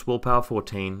Lieutenant's Willpower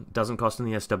 14 doesn't cost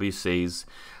any SWCs.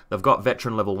 They've got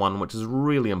Veteran Level 1, which is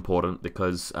really important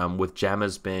because with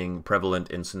jammers being prevalent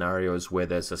in scenarios where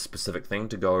there's a specific thing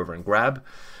to go over and grab,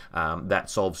 that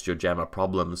solves your jammer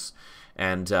problems.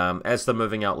 And as they're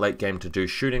moving out late game to do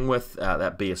shooting with,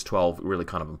 that BS12 really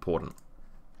kind of important.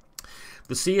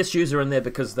 The CSUs are in there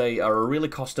because they are a really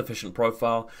cost-efficient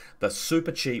profile. They're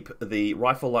super cheap. The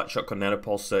Rifle Light Shotgun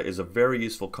Nanopulsar is a very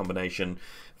useful combination.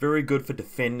 Very good for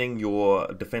defending your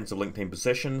defensive link team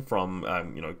position from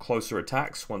closer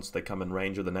attacks once they come in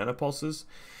range of the Nanopulsars.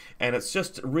 And it's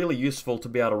just really useful to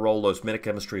be able to roll those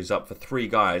meta-chemistries up for 3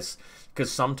 guys,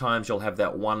 because sometimes you'll have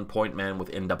that 1-point man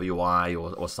with NWI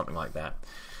or something like that.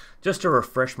 Just to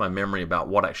refresh my memory about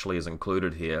what actually is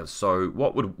included here, so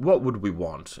what would we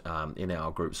want in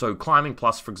our group? So Climbing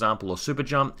Plus, for example, or Super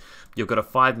Jump, you've got a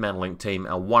 5-man link team,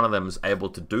 and one of them is able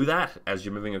to do that as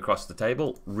you're moving across the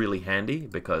table. Really handy,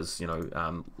 because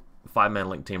 5-man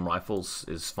link team rifles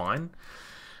is fine.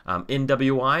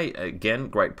 NWI, again,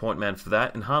 great point man for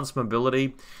that. Enhanced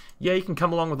Mobility, yeah, you can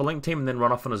come along with the link team and then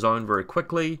run off on his own very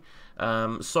quickly.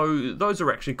 So those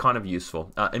are actually kind of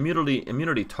useful.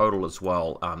 Immunity Total as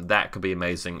well, that could be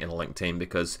amazing in a link team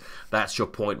because that's your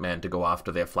point man to go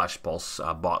after their Flash Pulse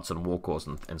bots and Warcores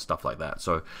and stuff like that.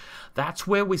 So that's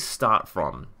where we start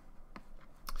from.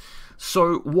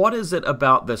 So what is it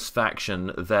about this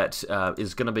faction that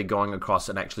is going to be going across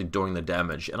and actually doing the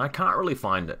damage? And I can't really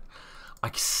find it.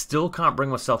 I still can't bring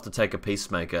myself to take a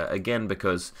Peacemaker, again,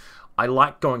 because I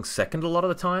like going second a lot of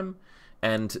the time.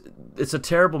 And it's a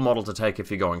terrible model to take if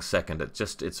you're going second.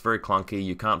 It's very clunky,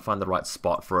 you can't find the right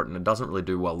spot for it, and it doesn't really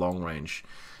do well long range.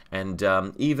 And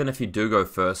even if you do go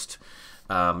first,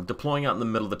 deploying out in the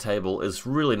middle of the table is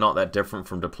really not that different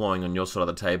from deploying on your side of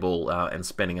the table and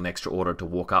spending an extra order to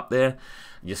walk up there.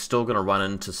 You're still going to run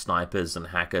into snipers and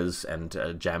hackers and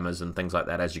jammers and things like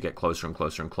that as you get closer and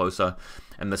closer and closer.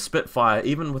 And the Spitfire,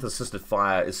 even with assisted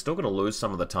fire, is still going to lose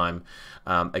some of the time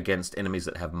against enemies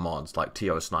that have mods, like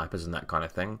TO snipers and that kind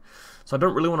of thing. So I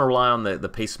don't really want to rely on the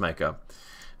Peacemaker.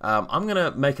 I'm going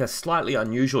to make a slightly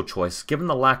unusual choice, given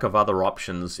the lack of other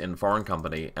options in Foreign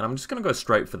Company, and I'm just going to go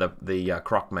straight for the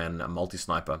Crocman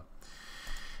multi-sniper.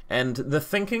 And the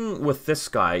thinking with this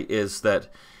guy is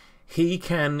that he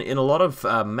can, in a lot of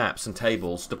maps and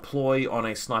tables, deploy on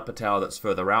a sniper tower that's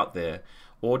further out there,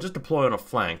 or just deploy on a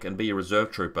flank and be a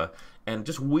reserve trooper, and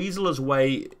just weasel his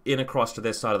way in across to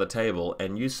their side of the table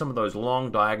and use some of those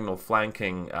long diagonal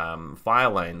flanking fire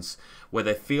lanes where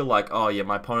they feel like, oh yeah,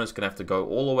 my opponent's going to have to go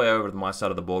all the way over to my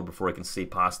side of the board before he can see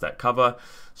past that cover,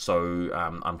 so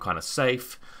I'm kind of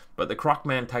safe. But the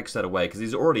Crocman takes that away because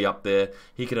he's already up there.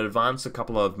 He can advance a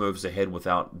couple of moves ahead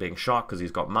without being shot because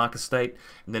he's got marker state,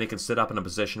 and then he can sit up in a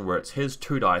position where it's his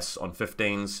 2 dice on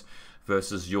 15s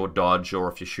versus your dodge,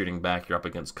 or if you're shooting back, you're up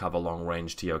against cover, long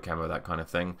range, TO camo, that kind of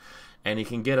thing. And he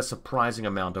can get a surprising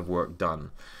amount of work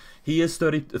done. He is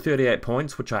 38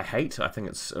 points, which I hate. I think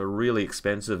it's really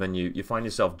expensive, and you find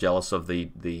yourself jealous of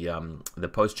the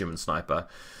post-human sniper.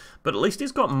 But at least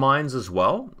he's got mines as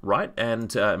well, right?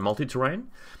 And multi-terrain.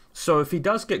 So if he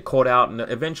does get caught out, and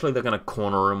eventually they're going to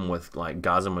corner him with like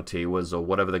Gazamatiwas or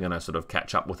whatever they're going to sort of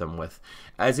catch up with him with,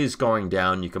 as he's going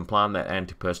down, you can plant that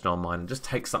anti-personnel mine and just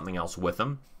take something else with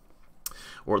him.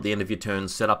 Or at the end of your turn,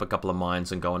 set up a couple of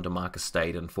mines and go into marker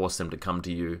state and force them to come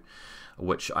to you,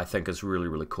 which I think is really,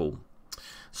 really cool.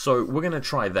 So we're going to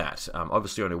try that.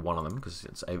 Obviously only one of them because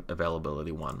it's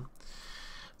availability 1.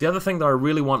 The other thing that I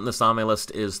really want in this army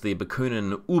list is the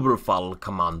Bakunin Überfall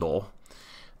Kommando.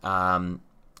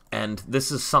 And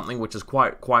this is something which is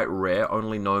quite rare.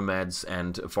 Only nomads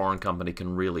and a foreign company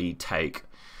can really take.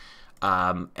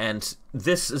 And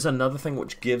this is another thing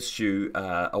which gives you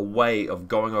a way of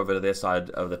going over to their side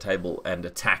of the table and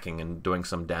attacking and doing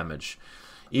some damage.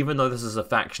 Even though this is a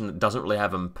faction that doesn't really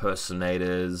have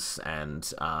impersonators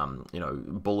and you know,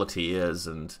 bulleteers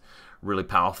and really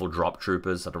powerful drop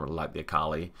troopers. I don't really like the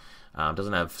Akali.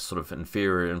 Doesn't have sort of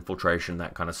inferior infiltration,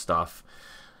 that kind of stuff.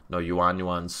 No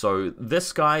Yuan. So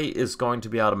this guy is going to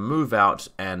be able to move out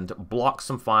and block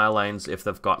some fire lanes if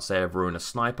they've got, say, a Varuna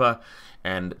sniper,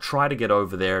 and try to get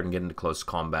over there and get into close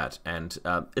combat. And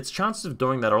its chances of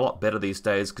doing that are a lot better these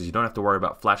days because you don't have to worry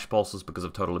about flash pulses because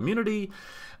of total immunity.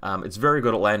 It's very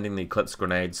good at landing the Eclipse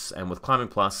grenades, and with Climbing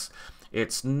Plus,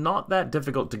 it's not that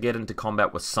difficult to get into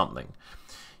combat with something.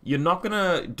 You're not going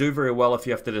to do very well if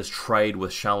you have to just trade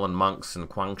with Shaolin monks and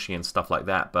Guangxi and stuff like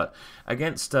that, but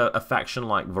against a faction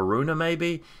like Varuna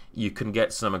maybe, you can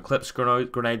get some Eclipse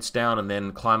grenades down and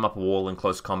then climb up a wall in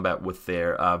close combat with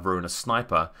their Varuna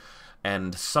sniper,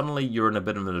 and suddenly you're in a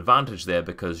bit of an advantage there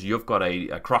because you've got a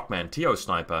Crocman TO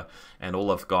sniper, and all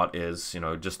they've got is, you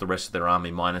know, just the rest of their army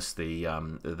minus the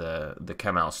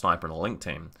Kamal sniper and a link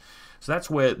team. So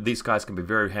that's where these guys can be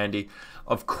very handy.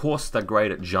 Of course, they're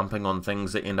great at jumping on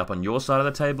things that end up on your side of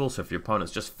the table. So if your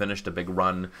opponent's just finished a big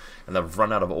run and they've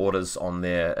run out of orders on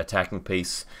their attacking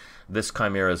piece, this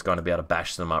Chimera is going to be able to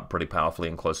bash them up pretty powerfully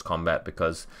in close combat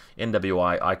because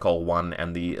NWI, ICOL 1,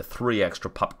 and the 3 extra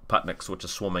Putniks which are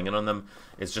swarming in on them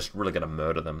is just really going to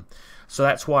murder them. So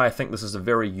that's why I think this is a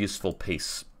very useful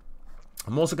piece.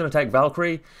 I'm also going to take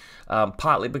Valkyrie,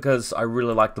 partly because I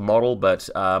really like the model, but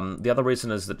the other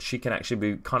reason is that she can actually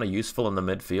be kind of useful in the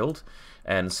midfield,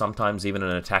 and sometimes even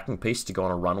an attacking piece to go on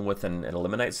a run with and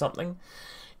eliminate something.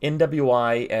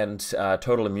 NWI and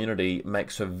total immunity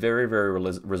makes her very, very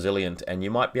resilient, and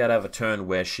you might be able to have a turn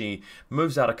where she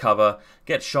moves out of cover,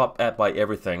 gets shot at by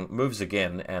everything, moves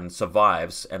again, and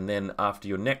survives, and then after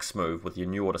your next move, with your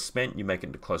new order spent, you make it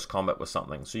into close combat with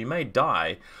something. So you may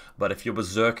die, but if you're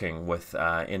berserking with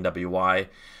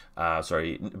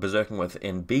berserking with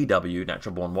NBW,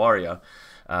 Natural Born Warrior,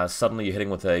 suddenly you're hitting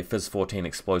with a Phys 14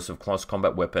 explosive close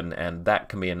combat weapon, and that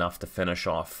can be enough to finish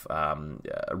off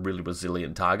a really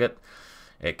resilient target.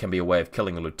 It can be a way of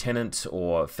killing a lieutenant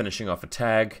or finishing off a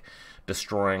tag,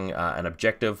 destroying an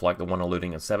objective like the one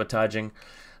eluding and sabotaging.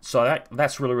 So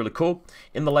that's really, really cool.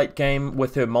 In the late game,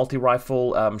 with her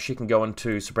multi-rifle, she can go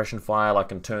into suppression fire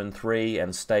like in turn 3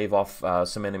 and stave off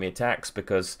some enemy attacks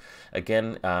because,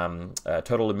 again,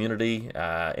 total immunity,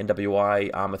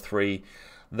 NWI, armor 3,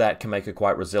 that can make her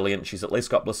quite resilient. She's at least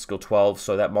got Bliss Skill 12,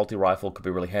 so that multi-rifle could be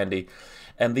really handy.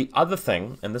 And the other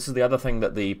thing, and this is the other thing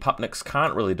that the Pupniks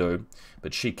can't really do,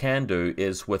 but she can do,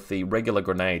 is with the regular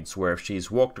grenades, where if she's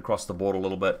walked across the board a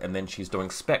little bit and then she's doing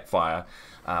spec fire,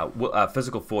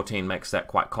 physical 14 makes that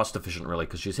quite cost efficient really,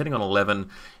 because she's hitting on 11.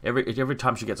 Every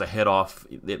time she gets a head off,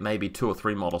 it may be 2 or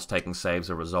 3 models taking saves as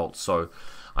a result, so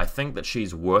I think that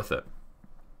she's worth it.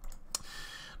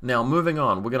 Now, moving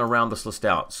on, we're going to round this list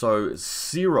out. So,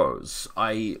 zeros.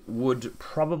 I would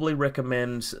probably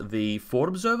recommend the Fort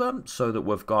Observer, so that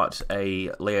we've got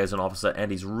a liaison officer, and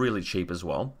he's really cheap as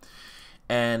well.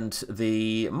 And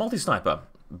the multi-sniper,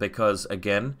 because,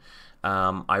 again,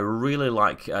 I really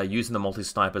like using the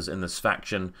multi-snipers in this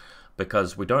faction,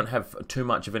 because we don't have too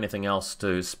much of anything else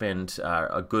to spend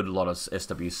a good lot of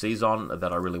SWCs on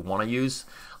that I really want to use.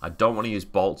 I don't want to use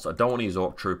bolts, I don't want to use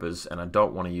Orc Troopers, and I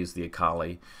don't want to use the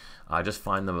Akali. I just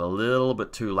find them a little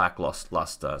bit too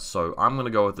lackluster, so I'm going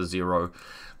to go with the 0.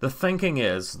 The thinking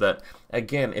is that,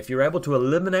 again, if you're able to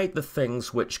eliminate the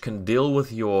things which can deal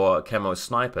with your camo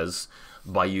snipers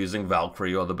by using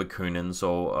Valkyrie or the Bakunins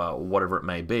or whatever it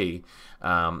may be,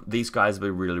 these guys will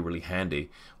be really, really handy.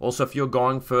 Also, if you're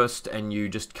going first and you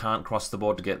just can't cross the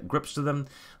board to get grips to them,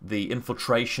 the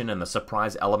infiltration and the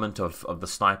surprise element of the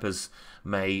snipers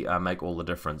may make all the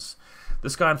difference.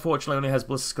 This guy, unfortunately, only has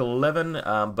Bliss Skill 11,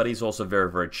 but he's also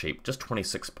very, very cheap. Just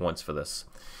 26 points for this.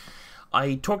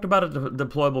 I talked about a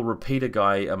deployable repeater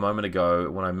guy a moment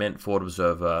ago when I meant Forward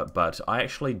Observer, but I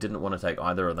actually didn't want to take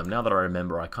either of them. Now that I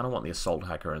remember, I kind of want the Assault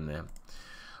Hacker in there.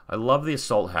 I love the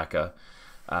Assault Hacker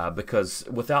because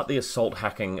without the Assault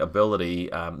Hacking ability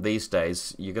these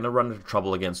days, you're going to run into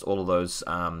trouble against all of those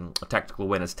tactical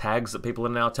awareness tags that people are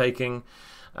now taking.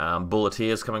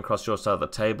 Bulleteers coming across your side of the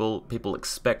table. People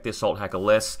expect the Assault Hacker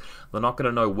less. They're not going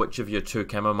to know which of your 2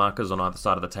 camo markers on either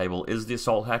side of the table is the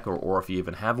Assault Hacker, or if you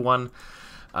even have one.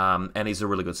 And he's a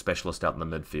really good specialist out in the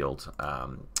midfield.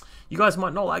 You guys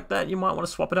might not like that. You might want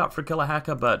to swap it out for a Killer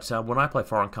Hacker, but when I play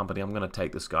Foreign Company, I'm going to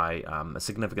take this guy a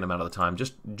significant amount of the time,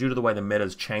 just due to the way the meta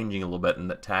is changing a little bit and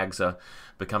that tags are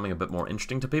becoming a bit more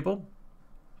interesting to people.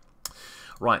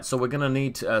 Right, so we're going to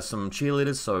need some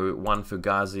cheerleaders, so 1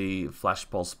 Fugazi, Flash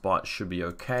Pulse Bot should be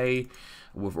okay.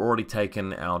 We've already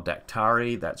taken our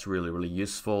Dactari, that's really, really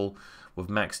useful. We've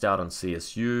maxed out on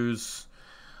CSUs.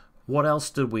 What else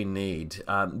did we need?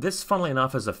 This, funnily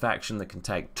enough, is a faction that can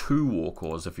take 2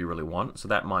 Warcores if you really want, so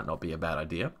that might not be a bad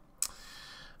idea.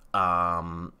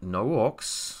 No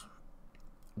Orcs.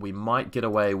 We might get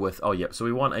away with... Oh, yep, so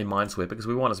we want a Minesweeper because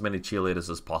we want as many cheerleaders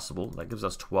as possible. That gives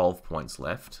us 12 points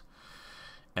left.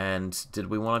 And did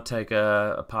we want to take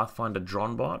a Pathfinder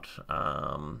Dronbot?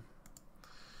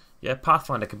 Yeah,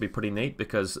 Pathfinder can be pretty neat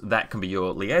because that can be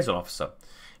your liaison officer.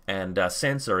 And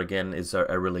Sensor, again, is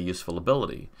a really useful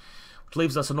ability. Which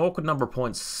leaves us an awkward number of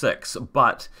points, 6.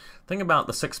 But the thing about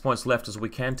the 6 points left is we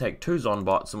can take 2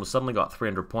 Zonbots, and we've suddenly got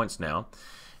 300 points now.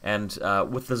 And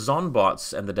with the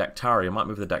Zonbots and the Dactari, I might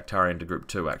move the Dactari into Group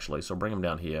 2, actually. So I'll bring them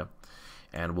down here.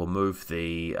 And we'll move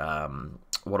the...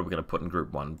 what are we going to put in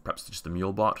Group 1? Perhaps just the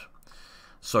Mulebot.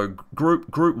 So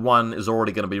Group 1 is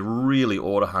already going to be really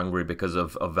order hungry because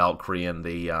of Valkyrie and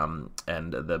these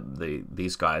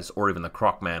guys, or even the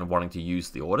Crocman wanting to use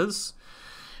the orders.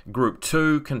 Group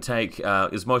 2 can take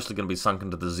is mostly going to be sunk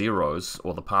into the Zeros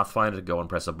or the Pathfinder to go and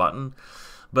press a button.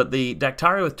 But the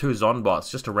Dactari with 2 Zonbots,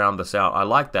 just to round this out, I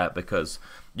like that because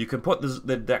you can put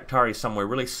the Dactari somewhere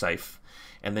really safe.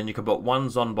 And then you can put 1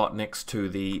 Zonbot next to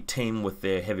the team with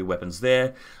their heavy weapons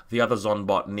there, the other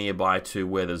Zonbot nearby to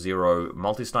where the 0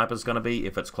 multi-sniper is going to be,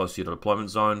 if it's close to your deployment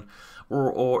zone,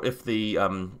 or if the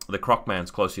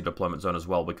Crocman's close to your deployment zone as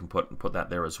well, we can put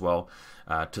that there as well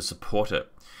to support it.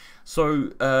 So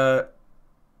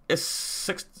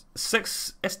SWCs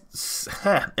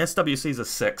are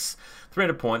 6,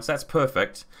 300 points, that's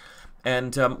perfect.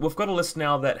 And we've got a list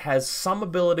now that has some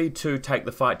ability to take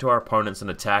the fight to our opponents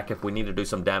and attack if we need to do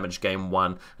some damage turn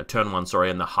 1, sorry,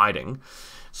 in the hiding.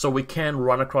 So we can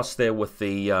run across there with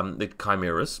the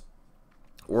Chimeras.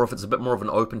 Or if it's a bit more of an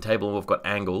open table and we've got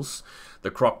angles,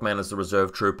 the Crocman is the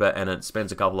reserve trooper and it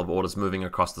spends a couple of orders moving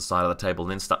across the side of the table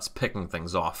and then starts picking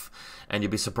things off. And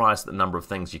you'd be surprised at the number of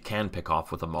things you can pick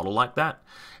off with a model like that,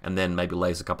 and then maybe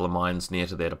lays a couple of mines near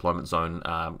to their deployment zone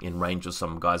in range of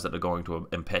some guys that are going to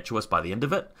Impetuous by the end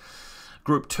of it.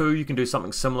 Group 2, you can do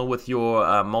something similar with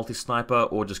your multi-sniper,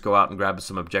 or just go out and grab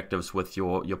some objectives with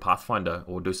your Pathfinder,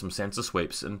 or do some sensor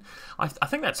sweeps. And I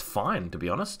think that's fine, to be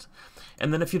honest.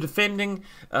 And then if you're defending,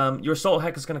 your Assault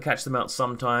Hacker is going to catch them out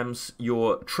sometimes.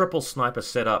 Your triple sniper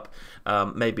setup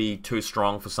may be too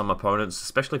strong for some opponents,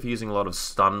 especially if you're using a lot of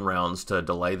stun rounds to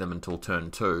delay them until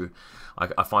turn 2.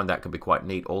 I find that can be quite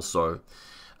neat also.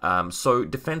 So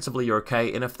defensively you're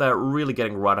okay, and if they're really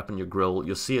getting right up in your grill,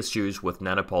 your CSUs with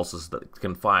nanopulses that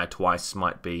can fire twice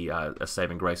might be a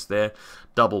saving grace there.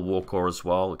 Double Warcore as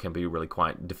well, it can be really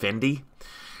quite defendy.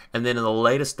 And then in the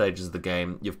later stages of the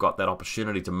game, you've got that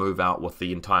opportunity to move out with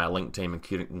the entire Link team,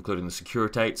 including the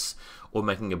Securitates, or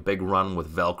making a big run with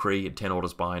Valkyrie, 10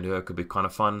 orders behind her could be kind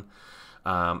of fun.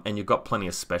 And you've got plenty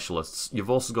of specialists. You've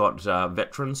also got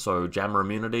veterans, so jammer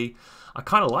immunity. I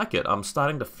kind of like it. I'm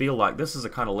starting to feel like this is a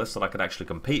kind of list that I could actually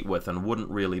compete with and wouldn't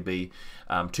really be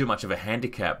too much of a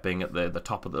handicap being at the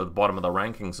top of the bottom of the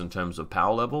rankings in terms of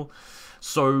power level.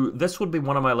 So this would be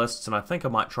one of my lists, and I think I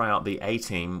might try out the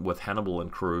A-team with Hannibal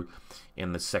and crew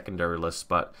in the secondary list.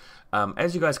 But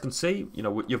As you guys can see,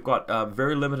 you've got a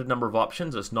very limited number of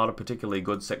options. It's not a particularly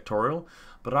good sectorial,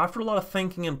 but after a lot of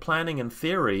thinking and planning and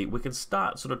theory, we can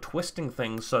start sort of twisting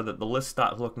things so that the list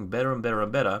starts looking better and better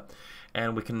and better,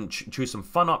 and we can choose some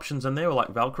fun options in there like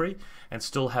Valkyrie and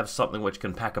still have something which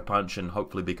can pack a punch and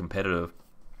hopefully be competitive.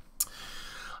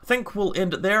 I think we'll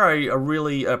end it there. I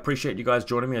really appreciate you guys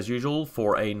joining me as usual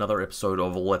for another episode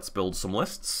of Let's Build Some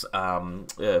Lists.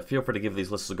 Feel free to give these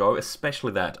lists a go,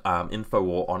 especially that Info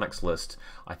or Onyx list.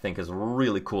 I think is a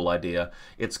really cool idea.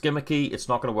 It's gimmicky, it's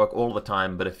not going to work all the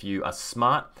time, but if you are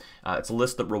smart, it's a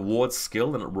list that rewards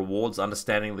skill and it rewards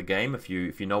understanding the game if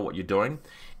you know what you're doing.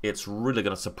 It's really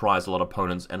going to surprise a lot of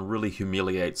opponents and really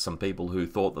humiliate some people who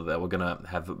thought that they were going to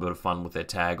have a bit of fun with their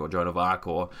tag or Joan of Arc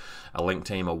or a Link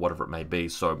team or whatever it may be.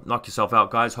 So knock yourself out,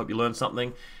 guys. Hope you learned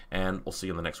something, and we'll see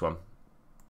you in the next one.